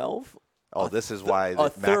 12. Oh, this is why a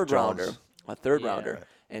Mac third Jones- rounder, a third Yeah. rounder,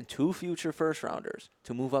 and 2 future first rounders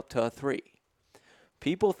to move up to a 3.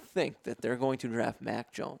 People think that they're going to draft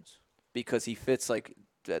Mac Jones because he fits like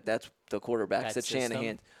that's the quarterbacks That that system.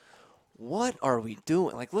 Shanahan. What are we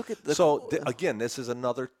doing? Like, look at the again, this is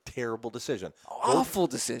another terrible decision. awful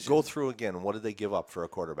decision. Go through again. What did they give up for a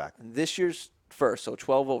quarterback? This year's first, so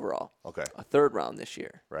 12 overall. Okay, A 3rd round this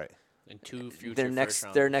year. right. And 2 future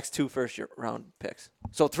Their next 2 round picks.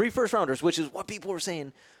 So 3 first rounders, which is what people were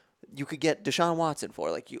saying you could get Deshaun Watson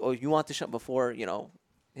for. Like you want Deshaun before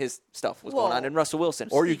his stuff was going on, and Russell Wilson.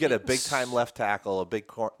 Or you get a big time left tackle, a big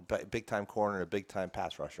time corner, and a big time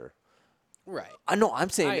pass rusher Right. I know. I'm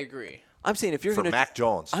saying. I agree. I'm saying if you're for gonna Mac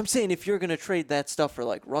Jones. I'm saying if you're gonna trade that stuff for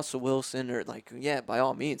like Russell Wilson or like by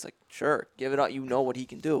all means, like sure, give it out. You know what he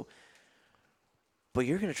can do. But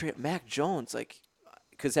you're gonna trade Mac Jones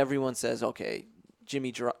because everyone says okay,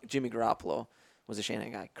 Jimmy Garoppolo was a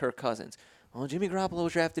Shanahan guy. Kirk Cousins. Well, Jimmy Garoppolo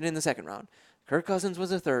was drafted in the 2nd round. Kirk Cousins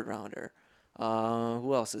was a 3rd rounder.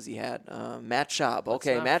 Who else has he had? Matt Schaub.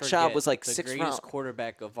 Okay, Let's not Matt Schaub forget was like the 6th greatest round.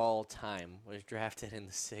 quarterback of all time was drafted in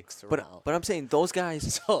the 6th But round. I'm saying those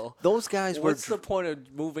guys. So Those guys were. what's the point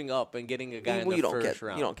of moving up and getting a guy in Well, the you don't first get,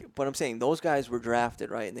 round? You don't get, but I'm saying those guys were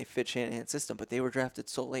drafted, right, and they fit Shanahan's system, but they were drafted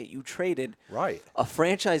so late. You traded Right. a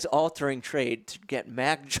franchise-altering trade to get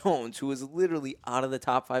Mac Jones, who is literally out of the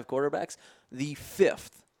top 5 quarterbacks, the 5th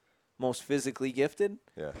most physically gifted.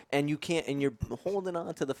 Yeah. And you're holding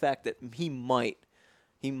on to the fact that he might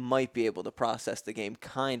be able to process the game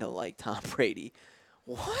kind of like Tom Brady.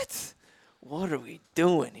 What are we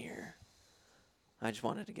doing here? I just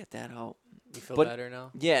wanted to get that out. You feel But- better now?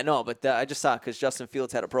 Yeah, no, but I just saw because Justin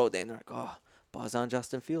Fields had a pro day, and they're like, oh, buzz on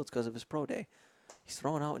Justin Fields because of his pro day. He's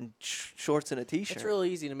throwing out in shorts and a T-shirt. It's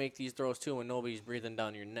really easy to make these throws, too, when nobody's breathing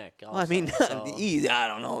down your neck. Well, I mean, easy. I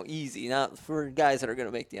don't know. Easy. Not for guys that are going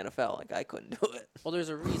to make the NFL. Like, I couldn't do it. Well, there's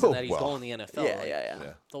a reason that he's going the NFL.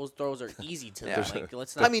 Yeah. Those throws are easy to like.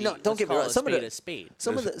 Let's I not. mean, no, don't get me wrong. Some of the spade.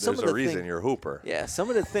 There's a reason you're a hooper. Yeah, some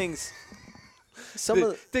of the things.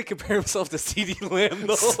 They compare himself to CeeDee Lamb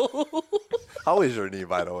though. How is your knee,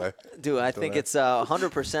 by the way? Dude, I think it's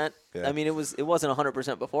 100%. Yeah. I mean, it wasn't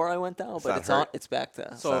 100% before I went down, but it's back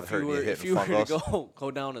to. So not if you hurting you were hitting to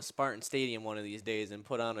go down to Spartan Stadium one of these days and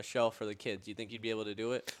put on a show for the kids, you think you'd be able to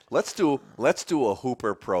do it? Let's do a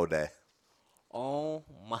Hooper Pro Day. Oh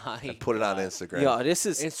my! And put it on Instagram. Yeah, this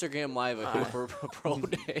is Instagram Live at Hooper Pro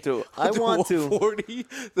Day. Dude, I want to 40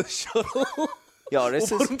 the shuttle. Yo,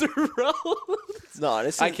 this is no,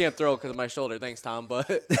 this is. I can't throw because of my shoulder. Thanks, Tom. But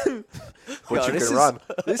you can run.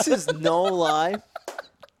 This is no lie.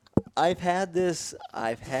 I've had this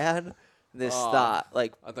thought.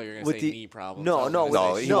 Like I thought you were gonna with say the, knee problems.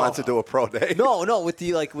 No, he wants to do a pro day. No, with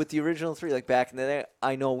the original three, like back in the day,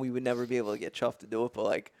 I know we would never be able to get Chuff to do it, but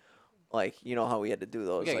like you know how we had to do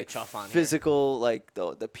those gotta like get Chuff on physical, like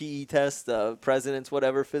the PE test, the president's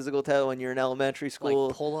whatever physical test when you're in elementary school,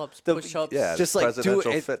 like pull-ups, push-ups. Yeah, just like do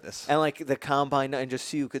presidential it fitness. and like the combine and just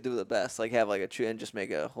see who could do the best. Like have like and just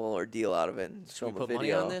make a whole ordeal out of it and show Should we them a put money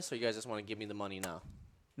video. on this, or you guys just want to give me the money now?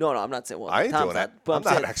 No, I'm not saying. Well, I ain't Tom's doing that. But I'm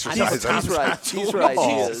not saying, exercising. He's right. He's No. right.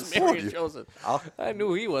 No. Jesus. Mary you. Joseph. I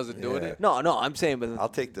knew he wasn't doing it. No, I'm saying, but I'll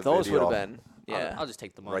take the those would video. have been. Yeah, I'll just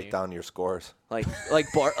take the money. Write down your scores. like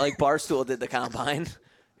Barstool did the combine.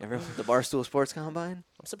 Remember the Barstool Sports Combine?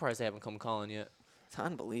 I'm surprised they haven't come calling yet. It's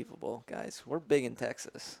unbelievable, guys. We're big in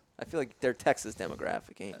Texas. I feel like their Texas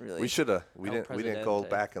demographic ain't really. We should have. We El didn't go Presidente.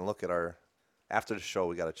 back and look at our. After the show,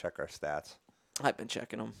 we got to check our stats. I've been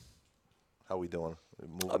checking them. How we doing? We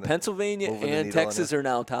moving it? Pennsylvania moving the and needle on Texas it? are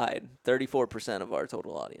now tied. 34% of our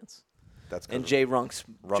total audience. That's good. And Jay Runk's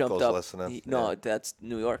jumped Runkle's up. listening. No, Yeah. that's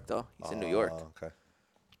New York though. He's in New York. Okay.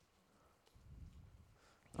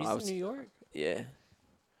 He's in New York. Yeah.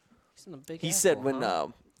 He's in the big. He apple, said when huh?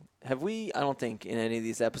 have we? I don't think in any of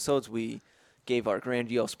these episodes we gave our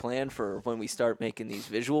grandiose plan for when we start making these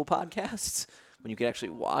visual podcasts when you can actually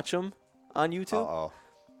watch them on YouTube. Oh,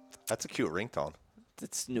 that's a cute ringtone.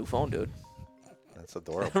 It's a new phone, dude. That's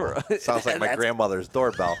adorable. Sounds like my grandmother's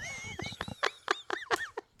doorbell.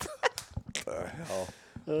 The hell?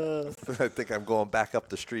 I think I'm going back up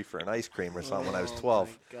the street for an ice cream or something when I was 12.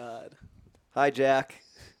 Oh my God. Hi, Jack.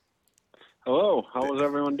 Hello, how is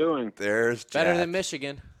everyone doing? There's Jack. Better than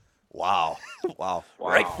Michigan. Wow. Wow.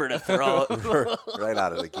 Right for the throat. Right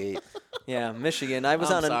out of the gate. Yeah, Michigan. I was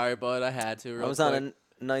I'm on a sorry, but I had to. I was on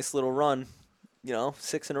a nice little run.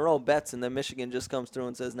 6 in a row bets, and then Michigan just comes through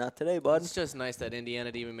and says, "Not today, bud." It's just nice that Indiana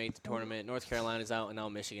didn't even make the tournament. North Carolina's out, and now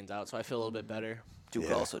Michigan's out, so I feel a little bit better. Duke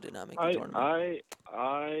Yeah. also did not make the tournament.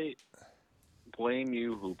 I blame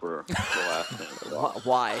you, Hooper, for last night.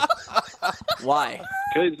 Why? Why?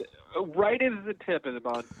 Because right as the tip is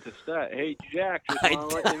about to start, hey, Jack, just want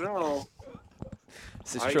to let you know,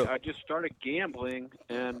 This is true. I just started gambling,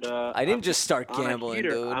 and I didn't just start on a gambling,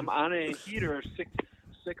 heater. dude. I'm on a heater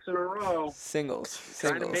six in a row, Singles.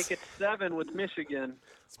 trying to make it 7 with Michigan.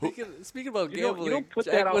 Speaking about You gambling, don't put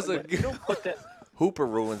Jack that out. was a You don't put that. Hooper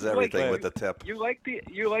ruins everything with the tip. You like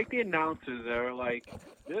the announcers that are like,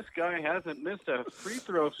 this guy hasn't missed a free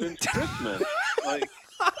throw since Christmas. Like,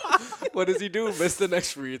 What does he do? Miss the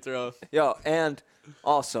next free throw. Yo, and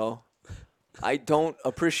also, I don't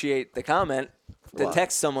appreciate the comment, the What?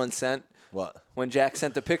 text someone sent What? when Jack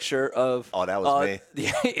sent the picture of. Oh, that was me.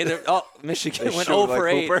 Yeah, Michigan They went shot 0 for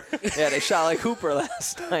like 8. Hooper. Yeah, they shot like Hooper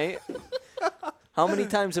last night. How many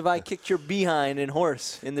times have I kicked your behind in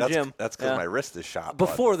horse in the gym? That's because Yeah. my wrist is shot. bud.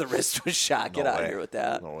 Before the wrist was shot. Get No out of way. here with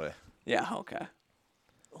that. No way. Yeah, okay.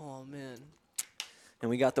 Oh man. And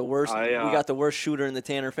we got the worst. I, we got the worst shooter in the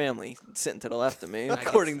Tanner family sitting to the left of me,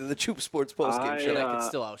 according to the Troop Sports postgame I, show. I could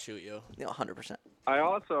still outshoot you. Yeah, 100%. I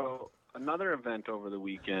also another event over the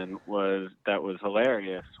weekend was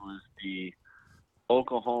hilarious was the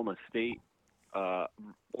Oklahoma State,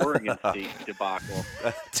 Oregon State debacle.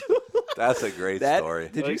 That's a great That, story.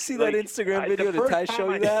 did you see that Instagram video? Did Ty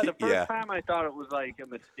show you that? The first Yeah. time I thought it was like a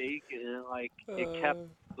mistake, and like it kept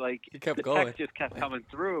like It kept the going. text just kept coming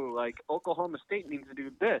through. Like Oklahoma State needs to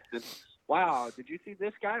do this. And wow, did you see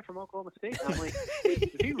this guy from Oklahoma State? And I'm like,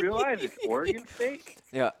 did he realize it's Oregon State?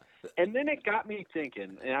 Yeah. And then it got me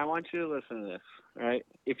thinking, and I want you to listen to this, all right?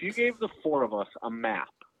 If you gave the four of us a map,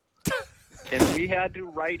 and we had to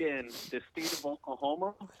write in the state of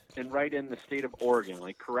Oklahoma and write in the state of Oregon,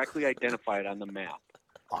 like correctly identified on the map,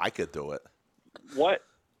 I could do it. what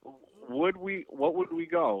What would we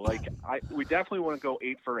go? Like, we definitely want to go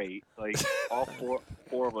 8 for 8. Like, all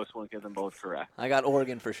four of us want to get them both correct. I got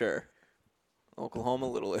Oregon for sure. Oklahoma, a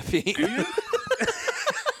little iffy. Do you?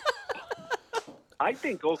 I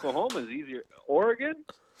think Oklahoma's easier. Oregon,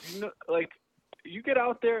 you get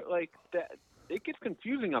out there like that. It gets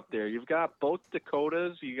confusing up there. You've got both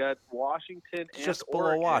Dakotas. You got Washington and just below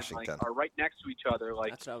Oregon, Washington. are right next to each other.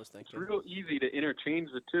 Like, That's what I was thinking. it's real easy to interchange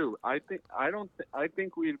the two. I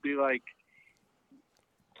think we'd be like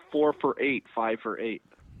 4 for 8, 5 for 8.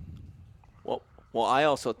 Well, I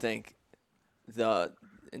also think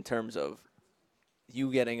in terms of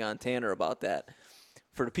you getting on Tanner about that,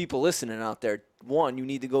 for the people listening out there, one, you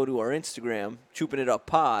need to go to our Instagram, Chooping It Up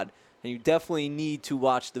Pod, and you definitely need to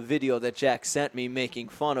watch the video that Jack sent me making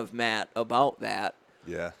fun of Matt about that.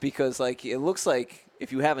 Yeah. Because, like, it looks like,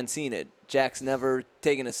 if you haven't seen it, Jack's never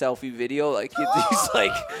taken a selfie video. Like,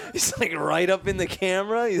 he's like right up in the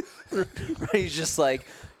camera. He's just like,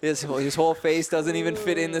 his whole face doesn't even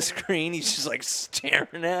fit in the screen. He's just like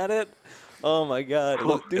staring at it. Oh my God!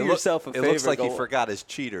 Do yourself a favor. It looks like he forgot his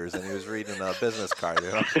cheaters and he was reading a business card. You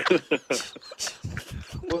know?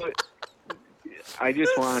 Well, I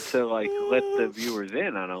just wanted to like let the viewers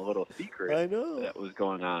in on a little secret I know that was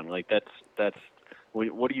going on. Like that's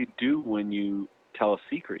what do you do when you tell a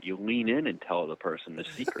secret? You lean in and tell the person the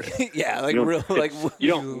secret. Yeah, like you real, like you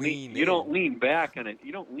don't lean back in a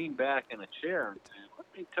chair and say, "Let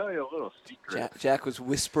me tell you a little secret." Jack was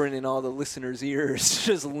whispering in all the listeners' ears,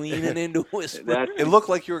 just leaning into whispering. It looked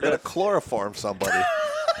like you were going to chloroform somebody.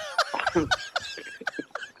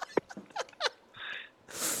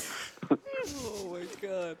 Oh my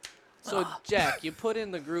God! So, Jack, you put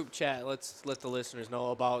in the group chat. Let's let the listeners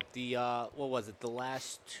know about the what was it? The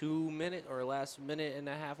last 2 minute or last minute and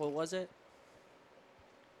a half? What was it?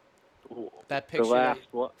 That picture. The last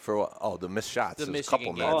what? For what? Oh, the missed shots. The It was a Michigan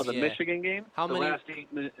couple game. minutes. Oh, the Yeah. Michigan game. How the many? Last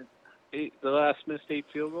the last missed 8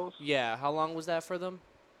 field goals. Yeah. How long was that for them?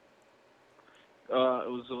 It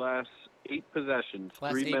was the last 8 possessions.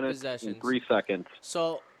 Last 3 8 minutes possessions. and 3 seconds.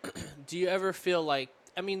 So, do you ever feel like?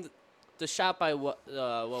 I mean, the shot by what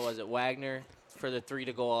was it? Wagner for the 3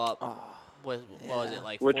 to go up. What was it,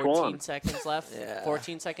 like Which 14 one? seconds left? Yeah.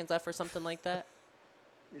 14 seconds left or something like that?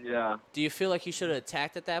 Yeah. Do you feel like you should have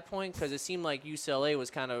attacked at that point? Because it seemed like UCLA was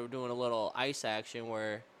kind of doing a little ice action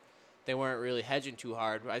where they weren't really hedging too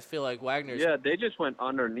hard. I feel like Wagner's... Yeah, they just went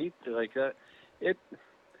underneath like that.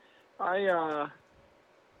 I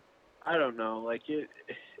don't know. Like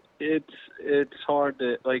it's hard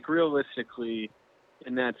to, like, realistically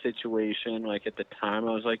in that situation. Like at the time,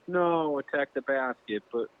 I was like, no, attack the basket.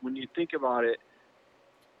 But when you think about it,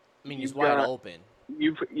 I mean, he's wide open.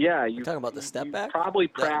 You're talking about the step back? Probably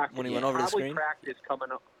practice when he went over the screen?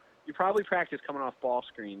 You probably practice coming off ball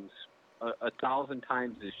screens 1,000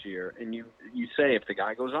 times this year, and you say if the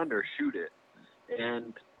guy goes under, shoot it.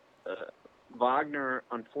 And Wagner,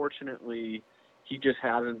 unfortunately, he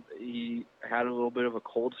had a little bit of a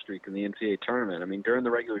cold streak in the NCAA tournament. I mean, during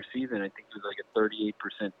the regular season, I think he was like a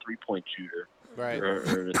 38% three-point shooter, Right.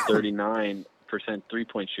 or a 39%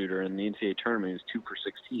 three-point shooter. In the NCAA tournament, he was 2 for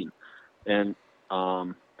 16, and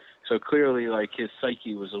so clearly, like, his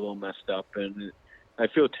psyche was a little messed up, and I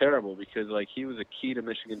feel terrible because, like, he was a key to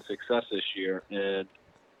Michigan's success this year, and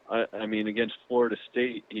I mean, against Florida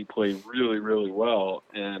State, he played really, really well,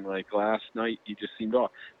 and, like, last night, he just seemed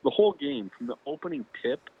off. The whole game, from the opening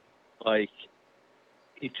tip, like,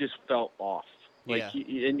 it just felt off. Like,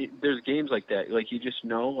 Yeah. There's games like that. Like, you just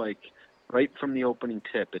know, like, right from the opening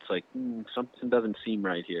tip, it's like, something doesn't seem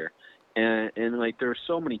right here. And like, there are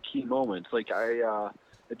so many key moments. Like, I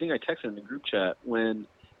think I texted in the group chat when,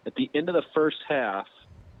 at the end of the first half,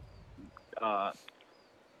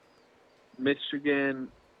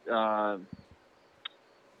 Michigan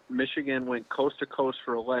went coast to coast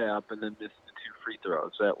for a layup and then missed the 2 free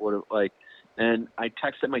throws. That would have, like, and I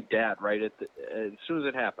texted my dad right as soon as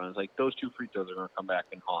it happened. I was like, those 2 free throws are going to come back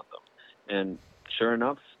and haunt them. And sure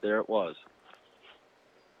enough, there it was.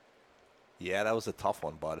 Yeah, that was a tough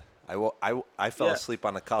one, bud. I fell asleep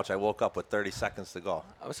on the couch. I woke up with 30 seconds to go.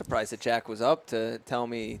 I was surprised that Jack was up to tell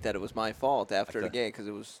me that it was my fault after the game because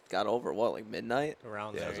it got over, like midnight?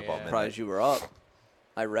 Around Yeah, there, it was about midnight. Surprised you were up.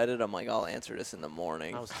 I read it. I'm like, I'll answer this in the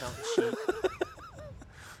morning. I was counting sheep.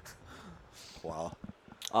 Wow.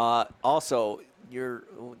 Also,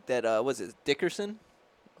 was it Dickerson?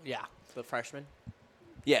 Yeah, the freshman.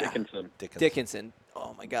 Yeah. Dickinson.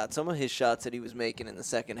 Oh, my God. Some of his shots that he was making in the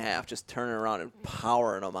second half, just turning around and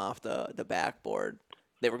powering them off the backboard.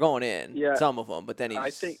 They were going in, some of them, but then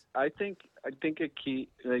I think a key,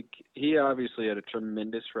 like, he obviously had a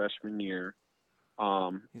tremendous freshman year.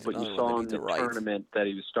 But you saw in the tournament that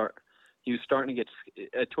he was he was starting to get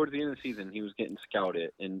towards the end of the season. He was getting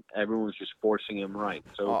scouted, and everyone was just forcing him right.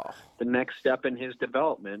 So the next step in his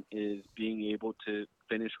development is being able to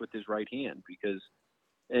finish with his right hand because,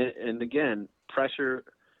 and again, pressure.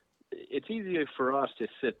 It's easier for us to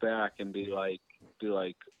sit back and be like,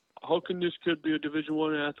 how can this kid be a Division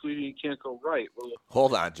I athlete and he can't go right? Well,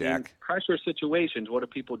 hold on, Jack. In pressure situations, what do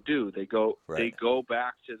people do? They go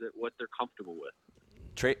back to what they're comfortable with.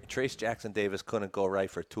 Trace Jackson Davis couldn't go right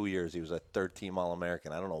for 2 years. He was a third-team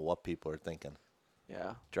All-American. I don't know what people are thinking.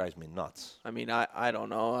 Yeah. Drives me nuts. I mean, I don't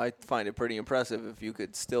know. I find it pretty impressive if you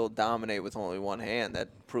could still dominate with only one hand.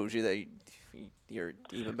 That proves you that you're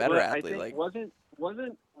even better athlete. I think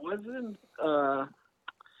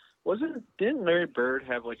didn't Larry Bird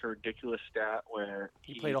have like a ridiculous stat where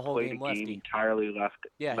he played a whole game lefty? Entirely left.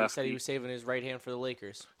 Yeah, lefty. He said he was saving his right hand for the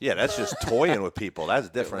Lakers. Yeah, that's just toying with people. That's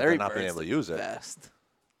different Larry than not Bird's being able to use it. Best.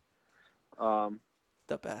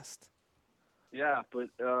 The best. Yeah, but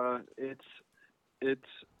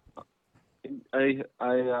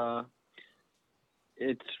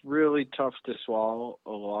it's really tough to swallow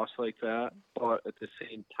a loss like that. But at the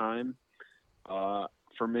same time,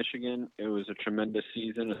 for Michigan, it was a tremendous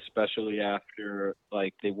season, especially after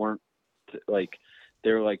they were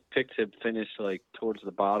picked to finish towards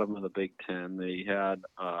the bottom of the Big Ten. They had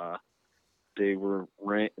they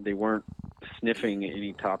weren't sniffing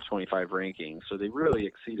any top 25 rankings, so they really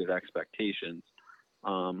exceeded expectations.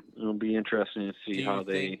 It'll be interesting to see how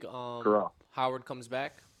they grow. Howard comes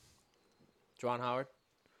back. Juwan Howard.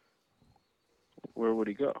 Where would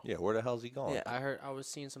he go? Yeah, where the hell's he going? Yeah, I was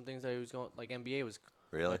seeing some things that he was going NBA was.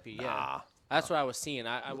 Really? Yeah. Nah. That's what I was seeing.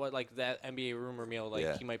 I was like that NBA rumor mill.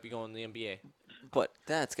 He might be going to the NBA. But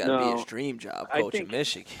that's got to be his dream job, coaching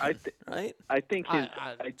Michigan, right? I think his.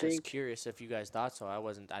 I'm just curious if you guys thought so. I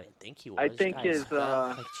didn't think he was. I think his.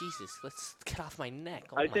 Jesus, let's get off my neck.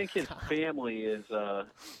 Oh I think his family is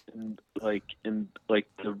in the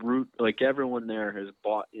root. Everyone there has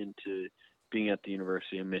bought into being at the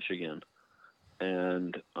University of Michigan,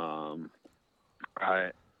 and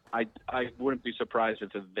I wouldn't be surprised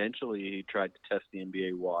if eventually he tried to test the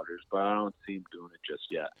NBA waters, but I don't see him doing it just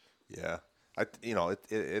yet. Yeah.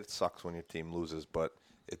 It sucks when your team loses, but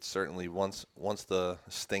it's certainly once the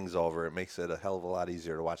sting's over, it makes it a hell of a lot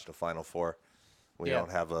easier to watch the Final Four when you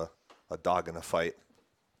don't have a dog in the fight.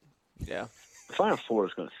 Yeah. The Final Four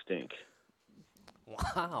is going to stink.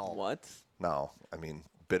 Wow. What? No, I mean,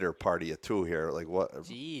 bitter party of two here. Like what?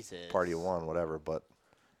 Jesus. Party of one, whatever, but.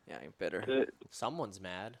 Yeah, I'm bitter. Someone's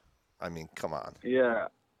mad. I mean, come on. Yeah.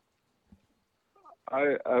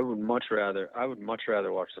 I would much rather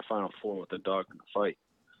watch the Final Four with a dog in the fight.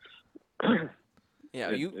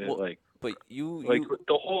 Yeah, the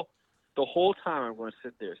whole time I'm going to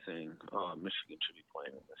sit there saying, "Oh, Michigan should be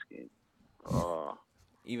playing in this game."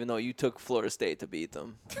 Even though you took Florida State to beat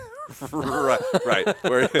them. right.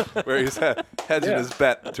 Where he's hedging his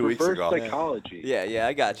bet 2 weeks ago. Psychology. Yeah,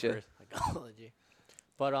 I got you. Psychology.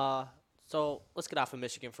 But so let's get off of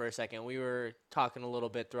Michigan for a second. We were talking a little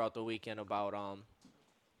bit throughout the weekend about our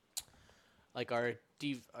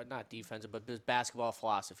not defensive, but this basketball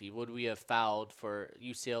philosophy. Would we have fouled for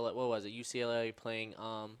UCLA? What was it? UCLA playing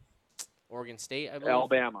Oregon State, I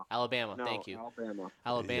believe? Alabama. No, Thank you.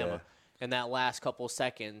 Alabama. Yeah. In that last couple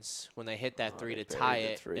seconds, when they hit that three to tie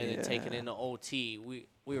it and then take it into OT, we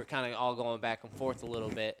were kind of all going back and forth a little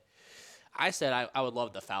bit. I said I would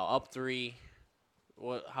love the foul. Up 3,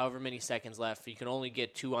 however many seconds left. You can only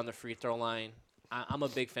get 2 on the free throw line. I'm a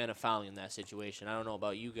big fan of fouling in that situation. I don't know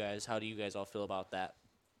about you guys. How do you guys all feel about that?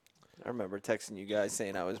 I remember texting you guys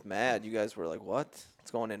saying I was mad. You guys were like, what?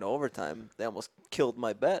 It's going into overtime. They almost killed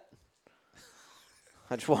my bet.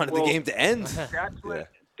 I just wanted the game to end.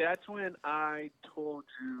 That's when I told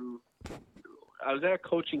you. I was at a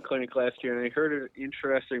coaching clinic last year, and I heard an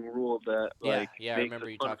interesting rule that I remember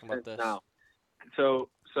you talking about this. Now, so,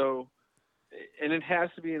 and it has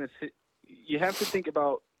to be you have to think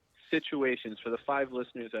about situations for the 5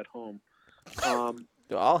 listeners at home.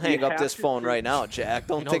 I'll hang up this phone right now, Jack.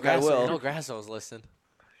 Don't think I will. No Grasso's listening.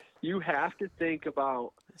 You have to think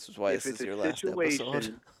about. This is why this is your last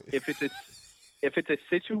episode. If it's a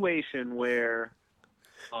situation where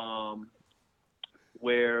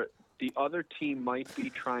the other team might be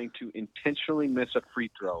trying to intentionally miss a free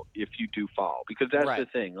throw if you do foul, because that's the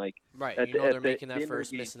thing. They're making that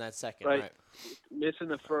first, missing that second. Right. Missing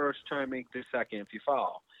the first, try and make the second if you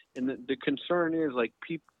foul. And the concern is a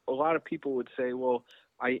lot of people would say, well,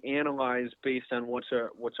 I analyze based on what's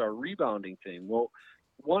our rebounding thing. Well,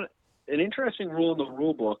 an interesting rule in the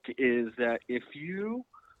rule book is that if you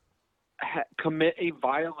commit a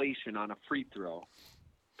violation on a free throw,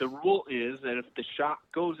 the rule is that if the shot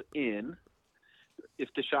goes in, it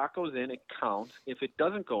counts. If it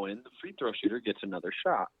doesn't go in, the free throw shooter gets another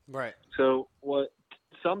shot. Right. So what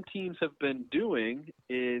some teams have been doing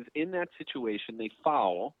is in that situation they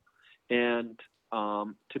foul, and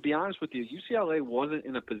to be honest with you, UCLA wasn't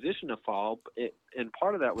in a position to foul, and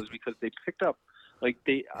part of that was because they picked up, like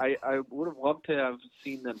I would have loved to have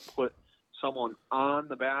seen them put someone on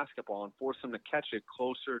the basketball and force them to catch it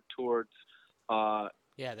closer towards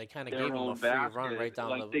Yeah, they kind of their gave him own a free basket. run right down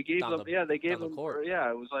Like the they gave down them, the, yeah, they gave down the them, court.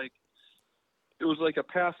 yeah, it was like a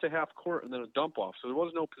pass to half court and then a dump off, so there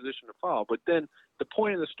was no position to foul. But then the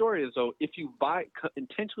point of the story is, though, if you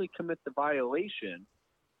intentionally commit the violation,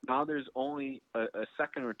 now there's only a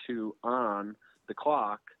second or two on the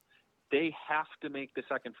clock. They have to make the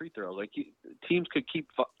second free throw. Like teams could keep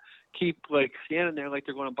like standing there like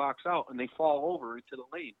they're going to box out, and they fall over into the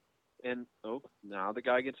lane. And now the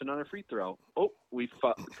guy gets another free throw. We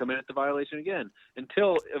committed the violation again.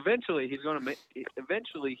 Until eventually he's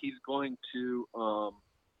going to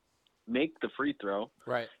make the free throw.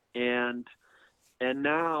 Right. And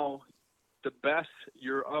now the best,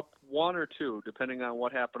 you're up one or two depending on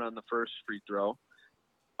what happened on the first free throw.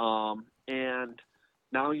 And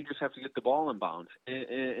now you just have to get the ball in bounds.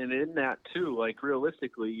 And in that too, like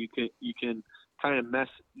realistically, you can kind of mess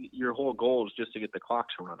your whole goal is just to get the clock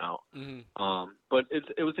to run out. Mm-hmm. But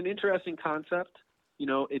it was an interesting concept. You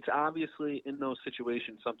know, it's obviously in those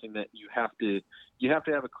situations something that you have to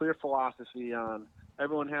have a clear philosophy on.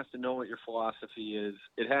 Everyone has to know what your philosophy is.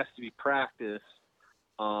 It has to be practiced.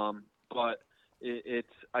 But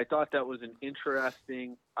I thought that was an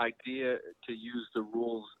interesting idea to use the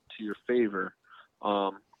rules to your favor.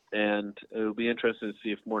 And it'll be interesting to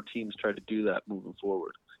see if more teams try to do that moving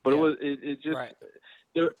forward. But it just right.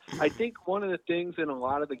 I think one of the things in a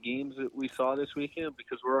lot of the games that we saw this weekend,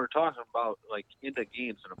 because we're talking about like into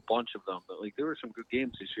games and a bunch of them, but like there were some good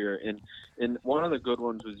games this year, and one of the good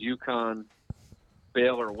ones was UConn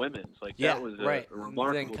Baylor women's. Like that was a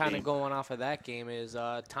remarkable Then kind game. of going off of that game is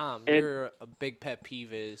Tom, And- your a big pet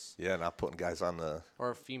peeve is not putting guys on the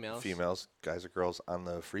or females. guys or girls on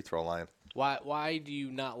the free throw line. Why do you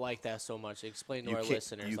not like that so much? Explain to our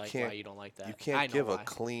listeners why you don't like that. You can't give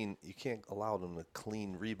you can't allow them to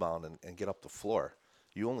clean rebound and get up the floor.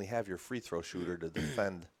 You only have your free throw shooter to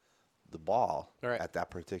defend the ball at that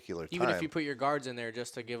particular time. Even if you put your guards in there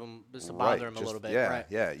just to give them, just to bother them a little bit.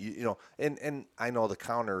 Yeah. You know, and I know the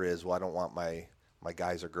counter is, well, I don't want my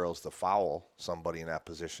guys or girls to foul somebody in that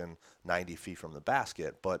position 90 feet from the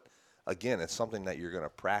basket. But again, it's something that you're going to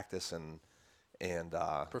practice and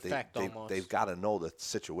perfect almost. They've got to know the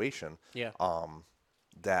situation. Yeah.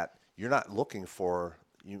 That you're not looking for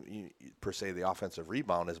you per se the offensive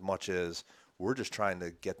rebound as much as we're just trying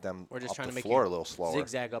to get them up the floor a little slower.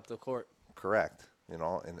 Zigzag up the court. Correct. You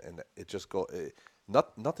know, and it just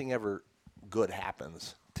nothing ever good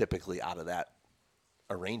happens typically out of that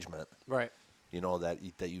arrangement. Right. You know, that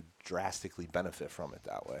you drastically benefit from it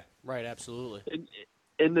that way. Right, absolutely.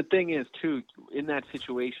 And the thing is, too, in that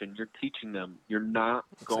situation, you're teaching them you're not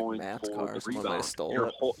going like for the rebound.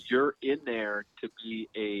 You're in there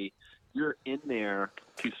you're in there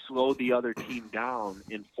to slow the other team down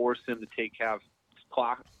and force them to take time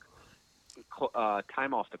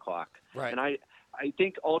off the clock. Right. And I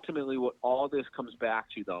think ultimately what all this comes back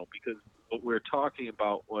to, though, because what we're talking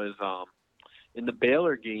about was in the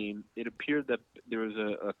Baylor game, it appeared that there was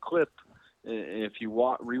a clip. If you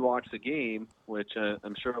rewatch the game, which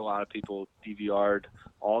I'm sure a lot of people DVR'd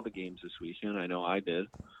all the games this weekend, I know I did.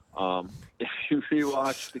 If you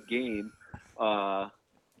rewatch the game,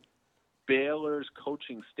 Baylor's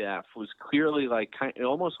coaching staff was clearly it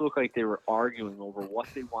almost looked like they were arguing over what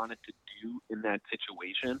they wanted to do in that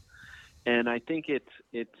situation. And I think it's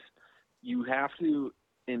you have to,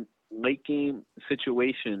 in late game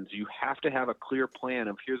situations, you have to have a clear plan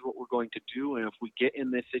of here's what we're going to do, and if we get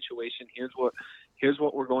in this situation, here's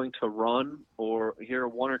what we're going to run, or here are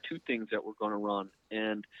one or two things that we're going to run,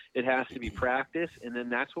 and it has to be practice, and then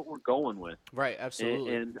that's what we're going with. Right,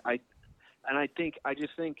 absolutely. And I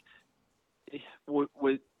just think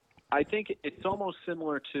I think it's almost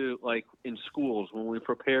similar to like in schools when we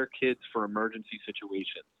prepare kids for emergency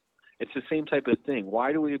situations. It's the same type of thing.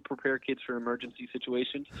 Why do we prepare kids for emergency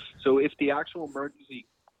situations? So if the actual emergency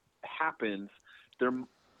happens, they're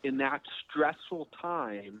in that stressful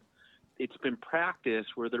time, it's been practiced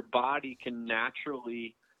where their body can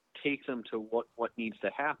naturally take them to what needs to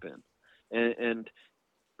happen. And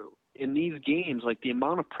in these games, like the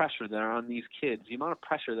amount of pressure that are on these kids, the amount of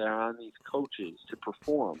pressure that are on these coaches to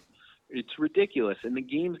perform, it's ridiculous. And the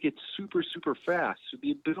games get super, super fast. So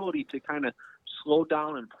the ability to kind of slow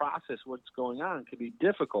down and process what's going on can be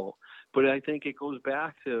difficult. But I think it goes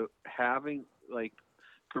back to having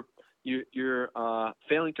you're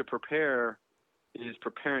failing to prepare is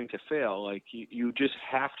preparing to fail. Like you just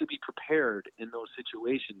have to be prepared in those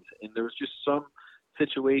situations. And there was just some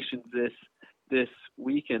situations this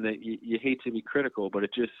weekend that you hate to be critical, but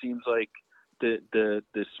it just seems like the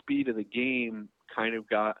speed of the game kind of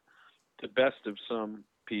got the best of some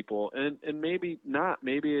people, and maybe not.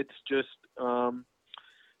 Maybe it's just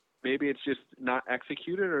not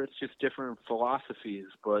executed, or it's just different philosophies.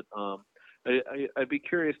 But I'd be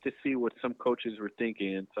curious to see what some coaches were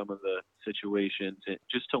thinking in some of the situations,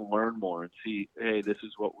 just to learn more and see, hey, this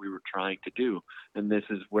is what we were trying to do, and this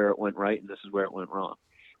is where it went right, and this is where it went wrong.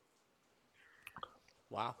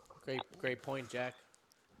 Wow, great point, Jack.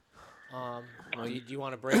 Do you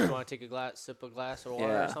want to break? Do you want to take a sip of glass of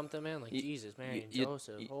water or something, man? Like, Jesus, man,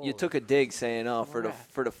 Joseph. You took a dig saying, for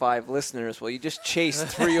the 5 listeners. Well, you just chased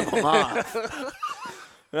 3 of them off.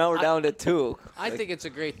 Now we're down to 2. I think it's a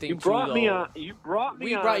great thing. You brought me on. We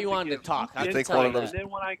brought you on to talk. I think one of them. And then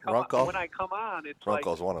when I come on, it's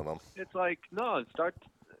Runko's one of them. It's like no,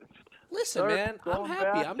 Listen, man, I'm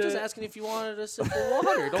happy. I'm just asking if you wanted a sip of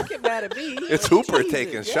water. Don't get mad at me. It's Hooper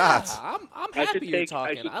taking shots. I'm happy you're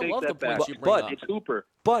talking. I love the points you bring up. It's Hooper.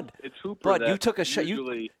 Bud, you took a shot.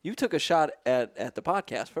 Usually... You took a shot at the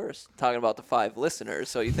podcast first, talking about the 5 listeners.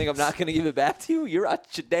 So you think I'm not going to give it back to you? You're out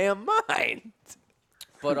your damn mind.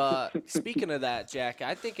 But speaking of that, Jack,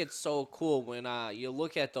 I think it's so cool when you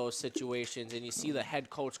look at those situations and you see the head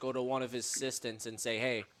coach go to one of his assistants and say,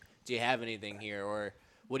 "Hey, do you have anything here?" Or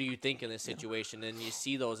what do you think in this situation? And you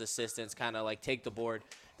see those assistants kind of like take the board.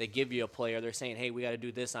 They give you a player. They're saying, hey, we got to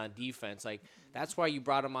do this on defense. Like, that's why you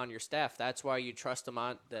brought them on your staff. That's why you trust them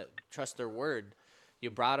trust their word.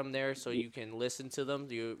 You brought them there so you can listen to them.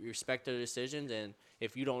 You respect their decisions. And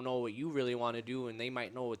if you don't know what you really want to do and they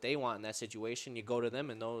might know what they want in that situation, you go to them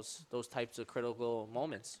in those types of critical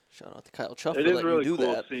moments. Shout out to Kyle Chuff for letting really you do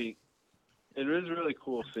cool that. It is really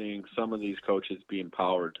cool seeing some of these coaches be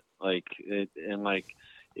empowered.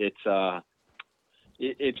 It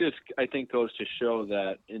just, I think, goes to show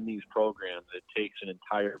that in these programs, it takes an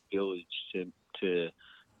entire village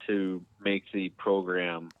to make the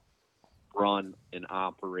program run and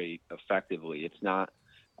operate effectively. It's not,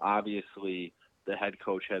 obviously the head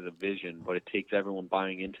coach has a vision, but it takes everyone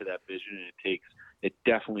buying into that vision, and it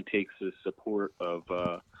definitely takes the support of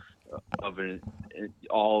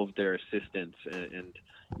all of their assistants, and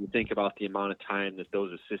you think about the amount of time that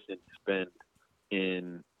those assistants spend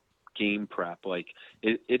in game prep. Like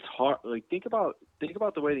it's hard. Like think about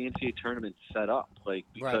the way the NCAA tournament's set up. Like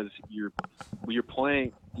because you're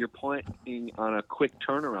playing on a quick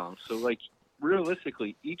turnaround. So like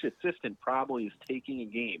realistically, each assistant probably is taking a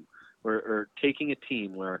game or taking a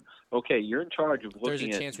team where you're in charge of looking at.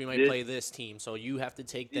 There's a chance we might play this team, so you have to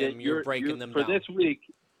take them. You're breaking them for down. This week.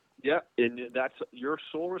 Yeah, and that's your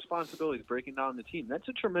sole responsibility is breaking down the team. That's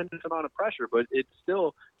a tremendous amount of pressure, but it's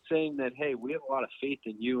still saying that, hey, we have a lot of faith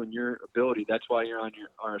in you and your ability. That's why you're on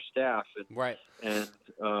our staff, and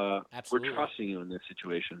we're trusting you in this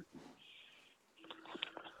situation.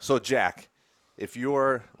 So, Jack, if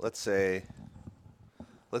you're, let's say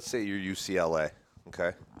you're UCLA,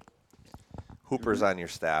 okay? Hooper's on your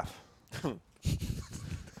staff.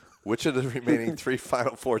 Which of the remaining 3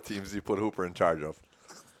 Final Four teams do you put Hooper in charge of?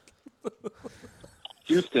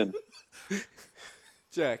 Houston.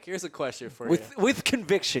 Jack, here's a question for you. With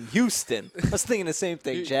conviction, Houston. I was thinking the same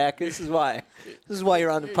thing, Jack. This is why you're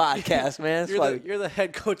on the podcast, man. You're the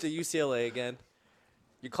head coach of UCLA again.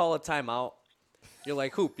 You call a timeout. You're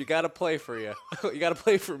like, Hoop, you got to play for you. You got to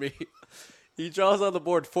play for me. He draws on the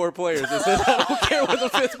board 4 players and says, I don't care what the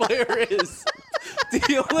 5th player is. Do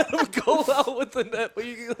you let him go out with the net? Do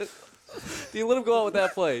you let him go out with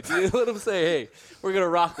that play? Do you let him say, "Hey, we're gonna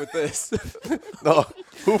rock with this"? No,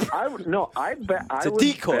 Hooper. I would bet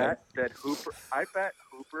that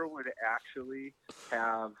Hooper would actually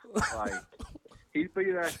have he'd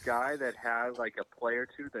be that guy that has like a play or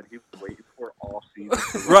two that he's waiting for all season.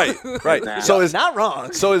 Right. So it's not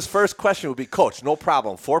wrong. So his first question would be, Coach, no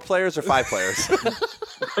problem. 4 players or 5 players?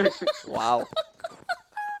 Wow.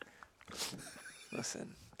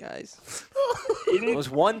 Listen, guys. It was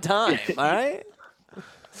one time, all right? It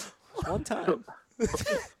was one time.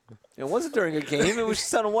 It wasn't during a game. It was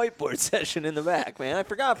just on a whiteboard session in the back, man. I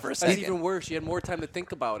forgot for a second. That's even worse. You had more time to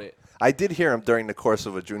think about it. I did hear him during the course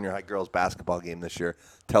of a junior high girls basketball game this year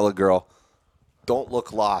tell a girl, don't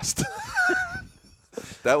look lost.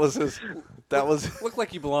 That was his. Look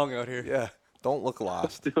like you belong out here. Yeah. Don't look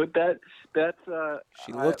lost. Dude,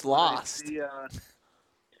 she looked lost.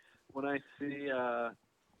 When I see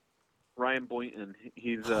Ryan Boynton.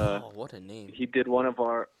 He's Oh, what a name. he did one of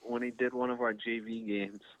our JV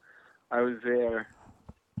games. I was there,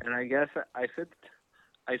 and I guess I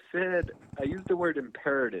used the word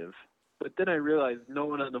imperative, but then I realized no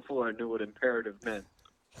one on the floor knew what imperative meant.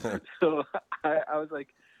 So I was like,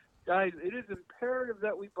 guys, it is imperative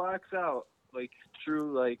that we box out. Like,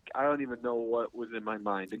 true, like, I don't even know what was in my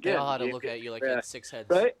mind. They Again, all had to look at you like you had 6 heads.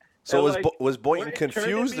 right? So And, was Boynton when he turned at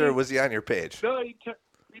confused, me- or was he on your page? No, he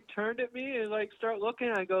turned at me and, like, start looking.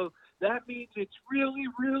 I go, that means it's really,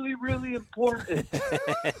 really, really important.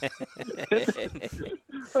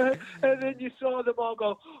 And then you saw them all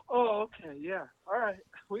go, oh, okay, yeah, all right,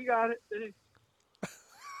 we got it.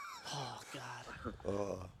 Oh,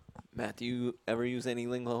 God. Matt, do you ever use any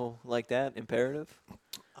lingo like that? Imperative?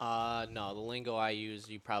 No, the lingo I use,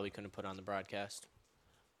 you probably couldn't put on the broadcast.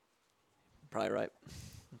 Probably right.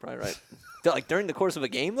 Like during the course of a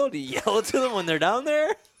game, though, do you yell it to them when they're down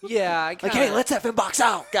there? Yeah, I Like, hey, let's have him box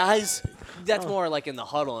out, guys. That's more like in the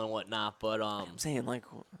huddle and whatnot, but I'm saying, like,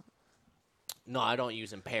 no, I don't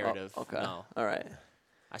use imperative. okay. No, All right.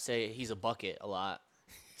 I say he's a bucket a lot.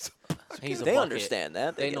 He's a They bucket. understand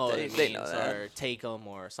that. They know what it they means, know that. or take them,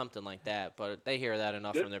 or something like that. But they hear that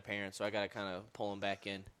enough from their parents, so I gotta kind of pull them back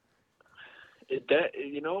in.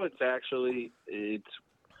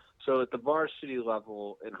 So at the varsity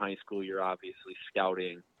level in high school, you're obviously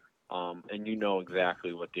scouting, and you know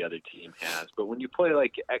exactly what the other team has. But when you play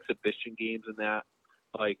like exhibition games and that,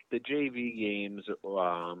 like the JV games,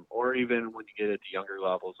 or even when you get at the younger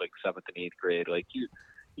levels, like 7th and 8th grade, like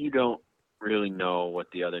you don't really know what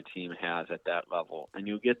the other team has at that level, and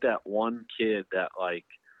you get that one kid that like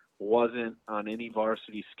wasn't on any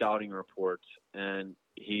varsity scouting reports, and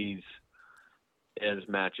he's, as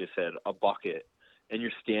Matt just said, a bucket. And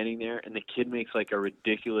you're standing there, and the kid makes, like, a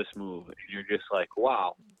ridiculous move. And you're just like,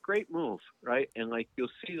 wow, great move, right? And, like, you'll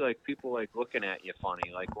see, like, people, like, looking at you funny.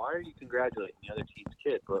 Like, why are you congratulating the other team's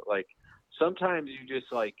kid? But, like, sometimes you just,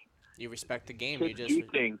 like, You respect the game. kids You do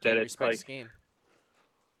just think that it's, respect like, the game.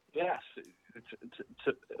 yes.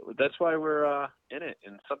 That's why we're in it.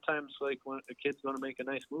 And sometimes, like, when a kid's going to make a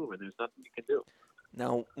nice move, and there's nothing you can do.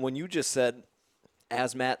 Now, when you just said,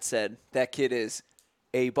 as Matt said, that kid is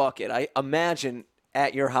a bucket, I imagine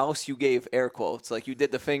at your house you gave air quotes. Like you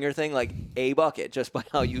did the finger thing, like a bucket, just by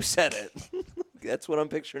how you said it. That's what I'm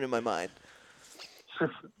picturing in my mind.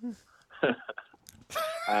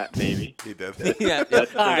 Maybe. He did. Yeah. All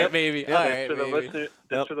right, maybe. All right, For the maybe. listener,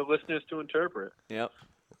 that's for the listeners to interpret. Yep.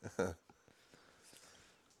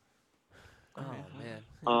 Oh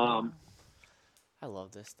man, I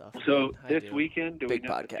love this stuff. So man. I this do. weekend, do Big we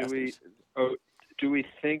podcasters.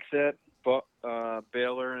 think that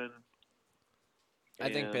Baylor and I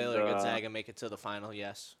think and, Baylor and Gonzaga make it to the final.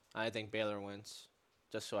 Yes, I think Baylor wins,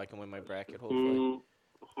 just so I can win my bracket. Hopefully,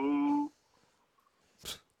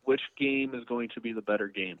 which game is going to be the better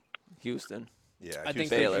game? Houston. Yeah, I think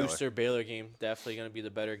Baylor. the Houston-Baylor game definitely going to be the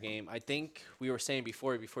better game. I think we were saying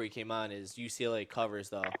before you came on is UCLA covers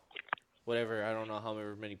though. Whatever, I don't know how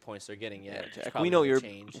many points they're getting yet. It's Jack, probably we know gonna you're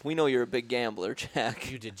change. we know you're a big gambler,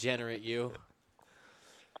 Jack. You degenerate, you.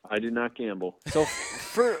 I do not gamble. So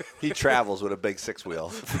for he travels with a big 6-wheel.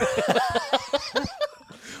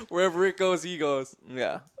 Wherever it goes, he goes.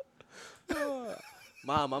 yeah.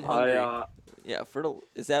 Mom, I'm hungry. Yeah,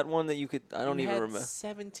 is that one that you could I don't You even had remember.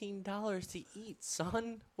 $17 to eat,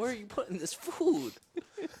 son. Where are you putting this food?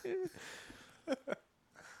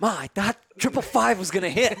 Ma, I thought 555 was gonna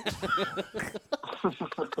hit.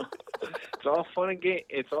 It's all fun and game.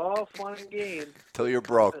 It's all fun and games. Till you're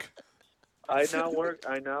broke. I work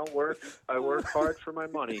hard for my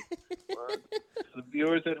money. The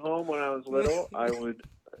viewers at home, when I was little, I would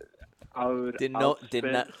Didn't know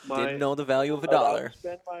the value of a dollar.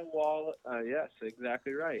 Spend my wallet. Yes,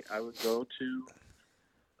 exactly right. I would go to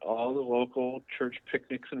all the local church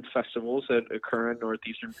picnics and festivals that occur in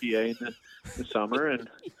northeastern PA in the summer, and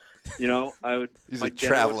I would. He's a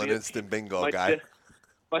traveling instant bingo guy.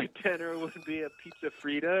 My dinner would be a pizza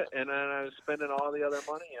Frita, and then I was spending all the other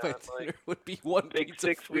money on like would be one big pizza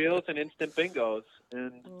 6 wheels and instant bingos,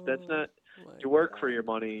 and that's not. You work for your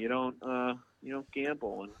money. You don't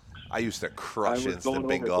gamble. And I used to crush was instant going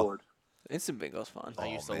bingo. overboard. Instant bingo's fun. I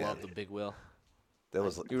used to man. love the big wheel. That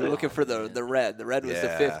was You were looking for the red. The red was the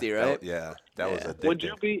 50, right? That was addictive.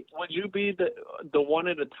 Would you be the one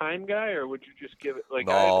at a time guy, or would you just give it like?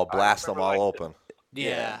 No, blast them all like, open.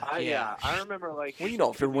 Yeah. I remember like. Well, you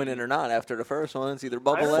know if you're winning or not after the first one. It's either I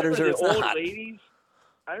bubble remember letters or the it's old not. ladies.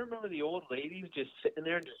 I remember the old ladies just sitting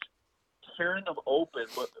there, just tearing them open,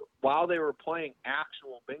 but while they were playing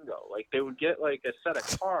actual bingo, like they would get like a set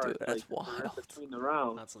of cards, Dude, that's like wild. between the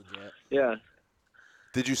rounds. That's legit. Yeah.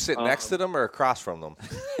 Did you sit next to them or across from them?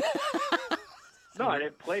 No, I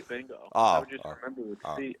didn't play bingo. Oh, I would just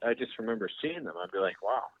I just remember seeing them. I'd be like,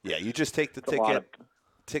 wow. Yeah, you just take the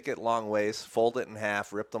ticket long ways, fold it in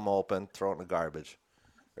half, rip them open, throw it in the garbage,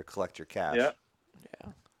 or collect your cash. Yeah.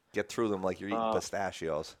 Get through them like you're eating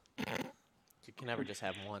pistachios. You can never just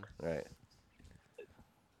have one. Right.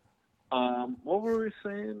 What were we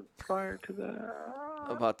saying prior to that?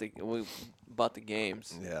 About the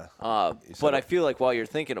games. Yeah. But I feel like while you're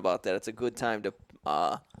thinking about that, it's a good time to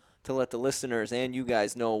let the listeners and you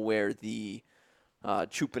guys know where the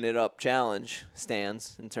Chooping It Up challenge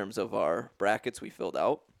stands in terms of our brackets we filled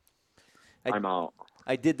out. I'm out.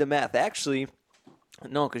 I did the math. Actually,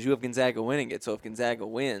 no, because you have Gonzaga winning it. So if Gonzaga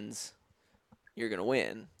wins, you're going to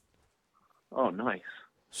win. Oh, nice.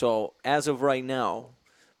 So as of right now,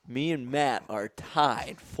 me and Matt are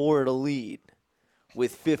tied for the lead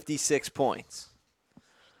with 56 points.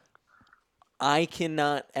 I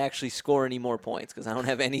cannot actually score any more points because I don't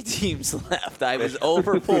have any teams left. I was 0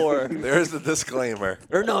 for 4. There's the disclaimer.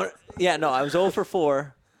 I was 0 for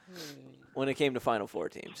 4 when it came to Final Four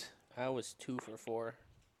teams. I was 2 for 4.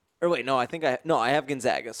 Or wait, no, I have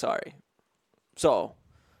Gonzaga. Sorry.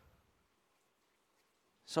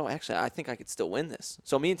 So actually, I think I could still win this.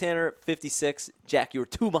 So me and Tanner at 56. Jack, you were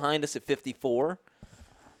 2 behind us at 54.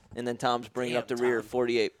 And then Tom's bringing up the rear at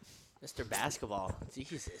 48. Mr. Basketball.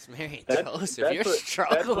 Jesus, Marion That's- Joseph, that's you're what-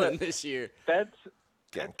 struggling this year. That's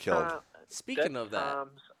Getting killed. Speaking of that,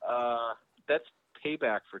 that's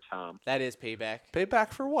payback for Tom. that is payback. Payback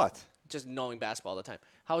for what? Just knowing basketball all the time.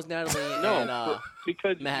 How's Natalie No, and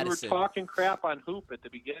because Madison? you were talking crap on Hoop at the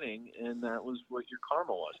beginning, and that was what your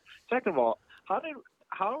karma was. Second of all, how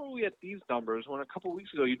are we at these numbers when a couple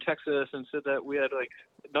weeks ago you texted us and said that we had like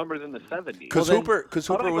numbers in the 70s? Because Hooper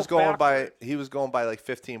was going backwards? by like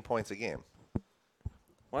 15 points a game.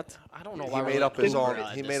 What? I don't know He why made up his own.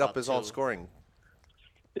 He this made up up his own too. scoring.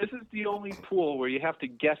 This is the only pool where you have to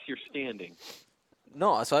guess your standing.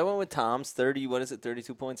 No, so I went with Tom's 30. What is it?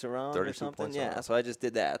 32 points around or 32 something. points Yeah. around. So I just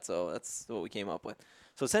did that. So that's what we came up with.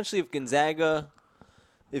 So essentially, if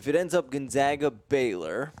it ends up Gonzaga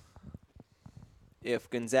Baylor, if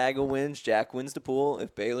Gonzaga wins, Jack wins the pool.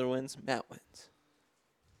 If Baylor wins, Matt wins.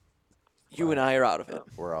 You and I are out of it.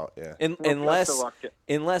 We're out. Yeah. Unless Best of luck.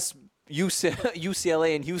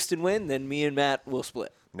 UCLA and Houston win, then me and Matt will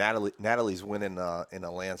split. Natalie's winning in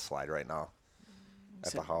a landslide right now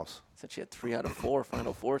at the house. Said she had 3 out of 4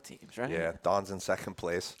 Final Four teams, right? Yeah. Dawn's in second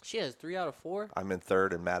place. She has 3 out of 4. I'm in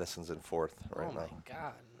third, and Madison's in fourth right Oh my now.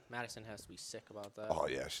 God, Madison has to be sick about that. Oh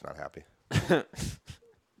yeah, she's not happy.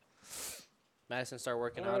 Madison start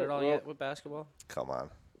working out at all yet with basketball? Come on.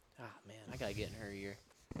 Ah man, I gotta get in her ear.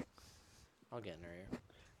 I'll get in her ear.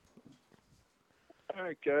 All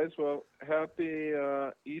right, guys. Well, happy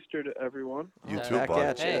Easter to everyone. You Back too, at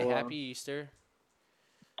bud. ya. Hey, So, happy Easter.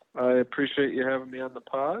 I appreciate you having me on the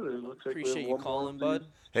pod. It looks like we Appreciate have you one calling, more bud.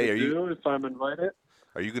 Hey, to are you do if I'm invited.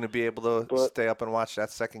 going to be able to But- stay up and watch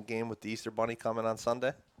that second game with the Easter Bunny coming on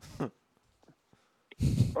Sunday?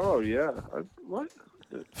 Oh yeah. What?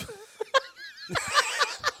 The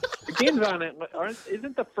game's on it.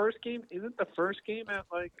 Isn't the first game? Isn't the first game at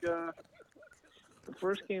like? The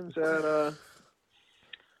first game's at like.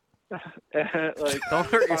 Don't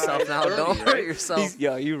hurt yourself now. 5:30, Don't hurt right? yourself.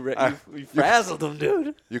 You frazzled him,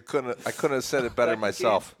 dude. I couldn't have said it better Second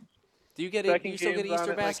myself. Do you get Second you still get an game's on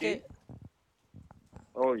Easter at, like, basket?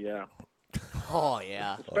 Oh yeah. Oh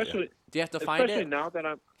yeah. Especially. Do you have to find Especially it? now that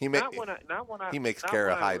I'm. He not when I. He makes not Kara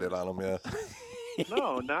when I hide was- it on him. Yeah.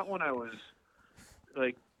 No, not when I was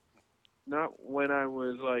like. Not when I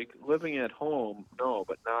was like living at home. No,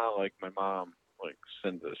 but now like my mom like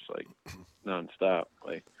sends us like nonstop.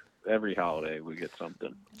 Like every holiday we get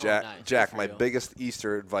something. Jack, nice. Good Jack, for my you. biggest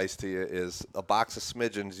Easter advice to you is a box of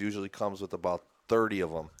smidgens usually comes with about 30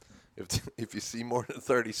 of them. If you see more than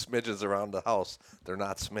 30 smidgens around the house, they're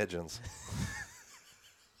not smidgens.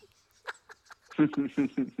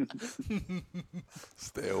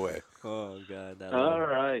 Stay away. Oh god, that All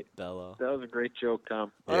right. bellow. That was a great joke,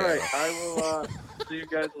 Tom. Yeah. All right, I will see you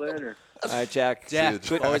guys later. All right, Jack. Jack,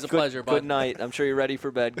 Good- always a pleasure, bud. Good night. I'm sure you're ready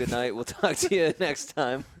for bed. Good night. We'll talk to you next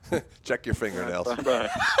time. Check your fingernails. Bye.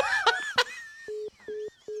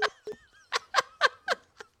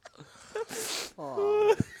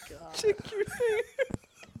 Oh, Check your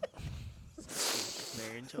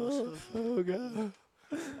Marion Joseph. Oh, God.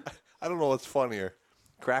 I don't know what's funnier,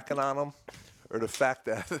 cracking on him, or the fact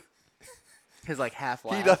that His like half he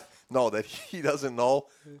laugh. that he doesn't know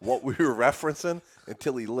what we were referencing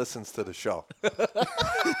until he listens to the show. I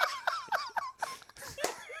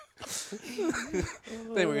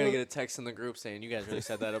think we're gonna get a text in the group saying you guys really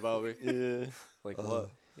said that about me. Yeah. Like what?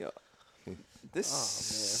 Yo, this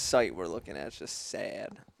site we're looking at is just sad.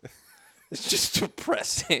 It's just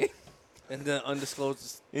depressing. And the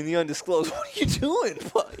undisclosed. In the undisclosed, what are you doing?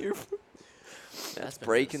 You're That's been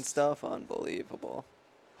breaking just- stuff. Unbelievable.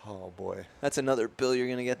 Oh boy. That's another bill you're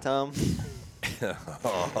gonna get, Tom.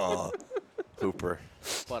 Hooper.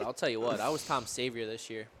 But I'll tell you what, I was Tom's savior this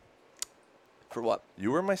year. For what?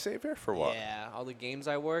 You were my savior for what? Yeah, all the games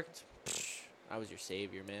I worked, I was your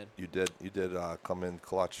savior, man. You did come in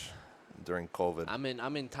clutch during COVID.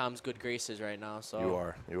 I'm in Tom's good graces right now.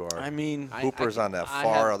 So You are. I mean, Hooper's on that I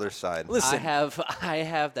far have- other side. Listen. I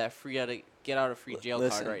have that get out of free jail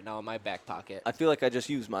Listen. card right now in my back pocket. I feel like I just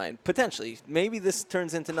used mine. Potentially. Maybe this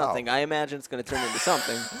turns into How? nothing. I imagine it's going to turn into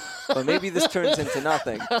something. But maybe this turns into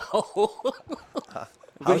nothing.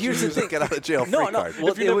 But here's the thing. Get out of jail free No, no. card.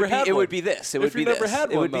 Well, If you never had it one. would be this. It If would be you never this.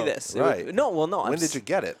 had It one, would be though. this. Right. No, well, no. When did you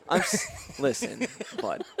get it? Listen,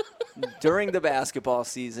 bud. During the basketball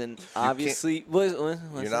season, obviously, listen,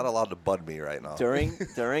 You're not allowed to bud me right now. during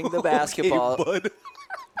the basketball. bud.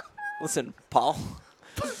 Listen, Paul.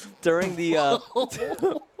 During the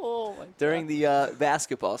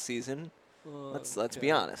basketball season, let's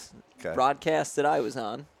be honest. Okay. Broadcast that I was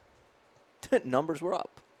on, numbers were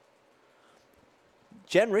up.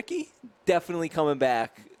 Jen Ricky definitely coming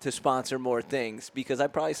back to sponsor more things because I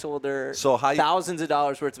probably sold her So how you- thousands of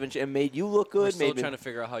dollars worth of and made you look We're good. still Made me, trying to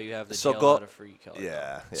figure out how you have the So jail go- out of free color.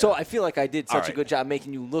 Yeah. so I feel like I did All such a right. good job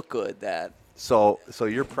making you look good that So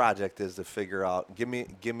your project is to figure out. Give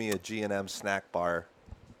me a G&M snack bar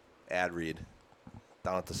ad read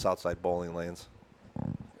down at the Southside bowling lanes.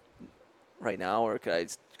 right now, or could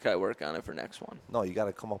I work on it for next one? No, you got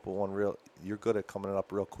to come up with one real. You're good at coming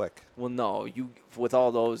up real quick. Well, no, with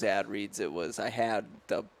all those ad reads, I had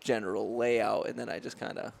the general layout, and then I just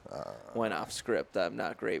kind of went off script. I'm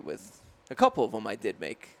not great with a couple of them. I did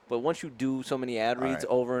make, but once you do so many ad All reads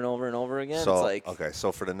right. over and over and over again, So it's like okay,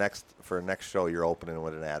 so for the next show, you're opening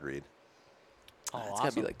with an ad read. Oh, it's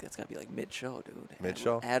awesome. gotta be like mid show, dude.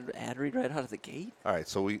 Mid-show? Ad read right out of the gate. All right,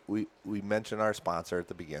 so we mentioned our sponsor at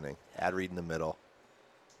the beginning. Ad read in the middle.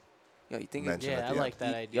 Yo, you think? Mention Yeah, at I the like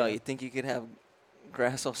end. that idea. Yo, you think you could have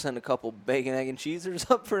Grasso send a couple bacon, egg, and cheesers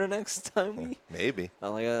up for the next time we Maybe,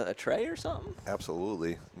 like a tray or something?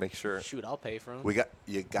 absolutely. Make sure Shoot, I'll pay for them.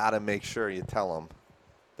 you gotta make sure you tell him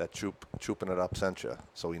that Chooping It Up sent you,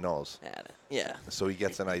 so he knows, Yeah. so he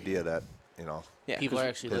gets an idea that Yeah. People 'cause- are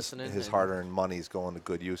actually listening. his and- hard-earned money is going to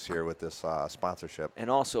good use here with this sponsorship. And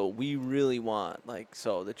also, we really want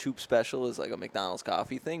so the Choop special is like a McDonald's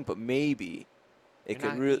coffee thing, but maybe it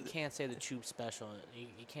could You really. can't say the Choop special. You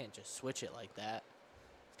can't just switch it like that.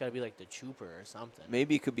 It's got to be like the Chooper or something.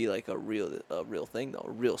 Maybe it could be like a real thing though,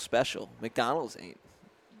 a real special. McDonald's ain't.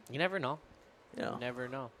 You never know. You know, You never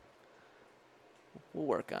know. we'll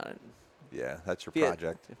work on it. Yeah, that's your If he-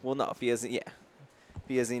 project. Well, no, if he has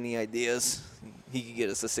any ideas, he could get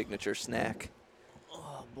us a signature snack.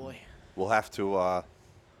 Oh boy. We'll have to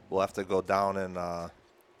go down and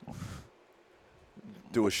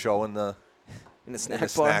do a show in the In the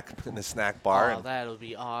snack bar. in the snack bar. Oh, and that'll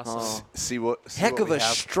be awesome. Oh. see what Heck what of we a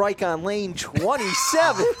have. strike on lane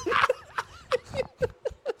 27.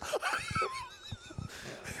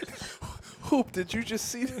 Hoop, did you just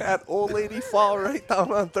see that old lady fall right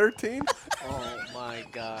down on 13? Oh my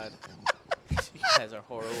God. You guys are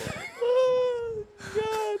horrible.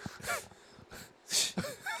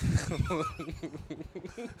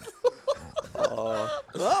 Oh,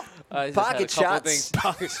 God. Well, I just Pocket had a couple shots.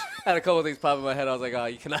 Things, had a couple things pop in my head. I was like, oh,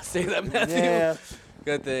 you cannot say that, Matthew. yeah,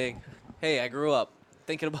 Good thing. Hey, I grew up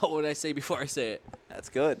thinking about what I say before I say it. that's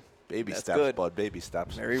good. Baby That's steps, good. bud. Baby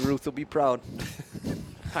steps. Mary Ruth will be proud.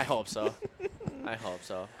 I hope so. I hope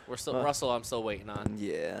so. We're still Russell. I'm still waiting on.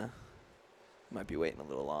 Yeah. Might be waiting a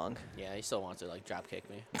little long. Yeah, he still wants to like drop kick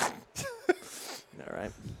me. All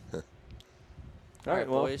right. All All right, right,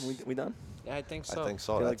 well, boys. we done? Yeah, I think so. I think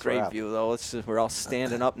so. Got a That's a great wrap. view, though. We're all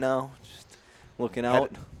standing up now, just looking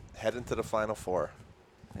out. Head into the Final Four.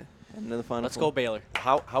 Into the final. Let's four. go Baylor.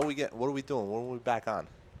 How we get? What are we doing? When are we back on?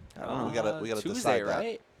 I don't know. We gotta Tuesday, decide that.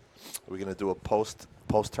 right? Are we gonna do a post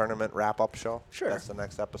tournament wrap up show? Sure. That's the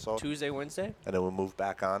next episode. Tuesday, Wednesday. And then we'll move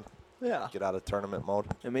back on. Yeah. Get out of tournament mode.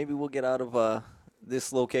 And maybe we'll get out of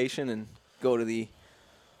this location and go to the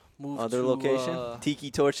Move other to, location.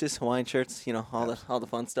 Tiki torches, Hawaiian shirts, all Yes. the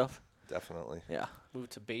fun stuff. Definitely. Yeah. Move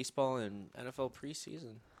to baseball and NFL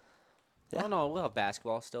preseason. Yeah. Oh no, we'll have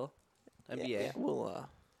basketball still. NBA. Yeah,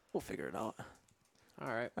 we'll figure it out. All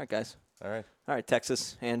All right. right, guys. All right. All right,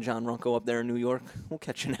 Texas and John Runco up there in New York. We'll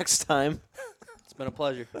catch you next time. It's been a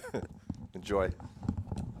pleasure. Enjoy.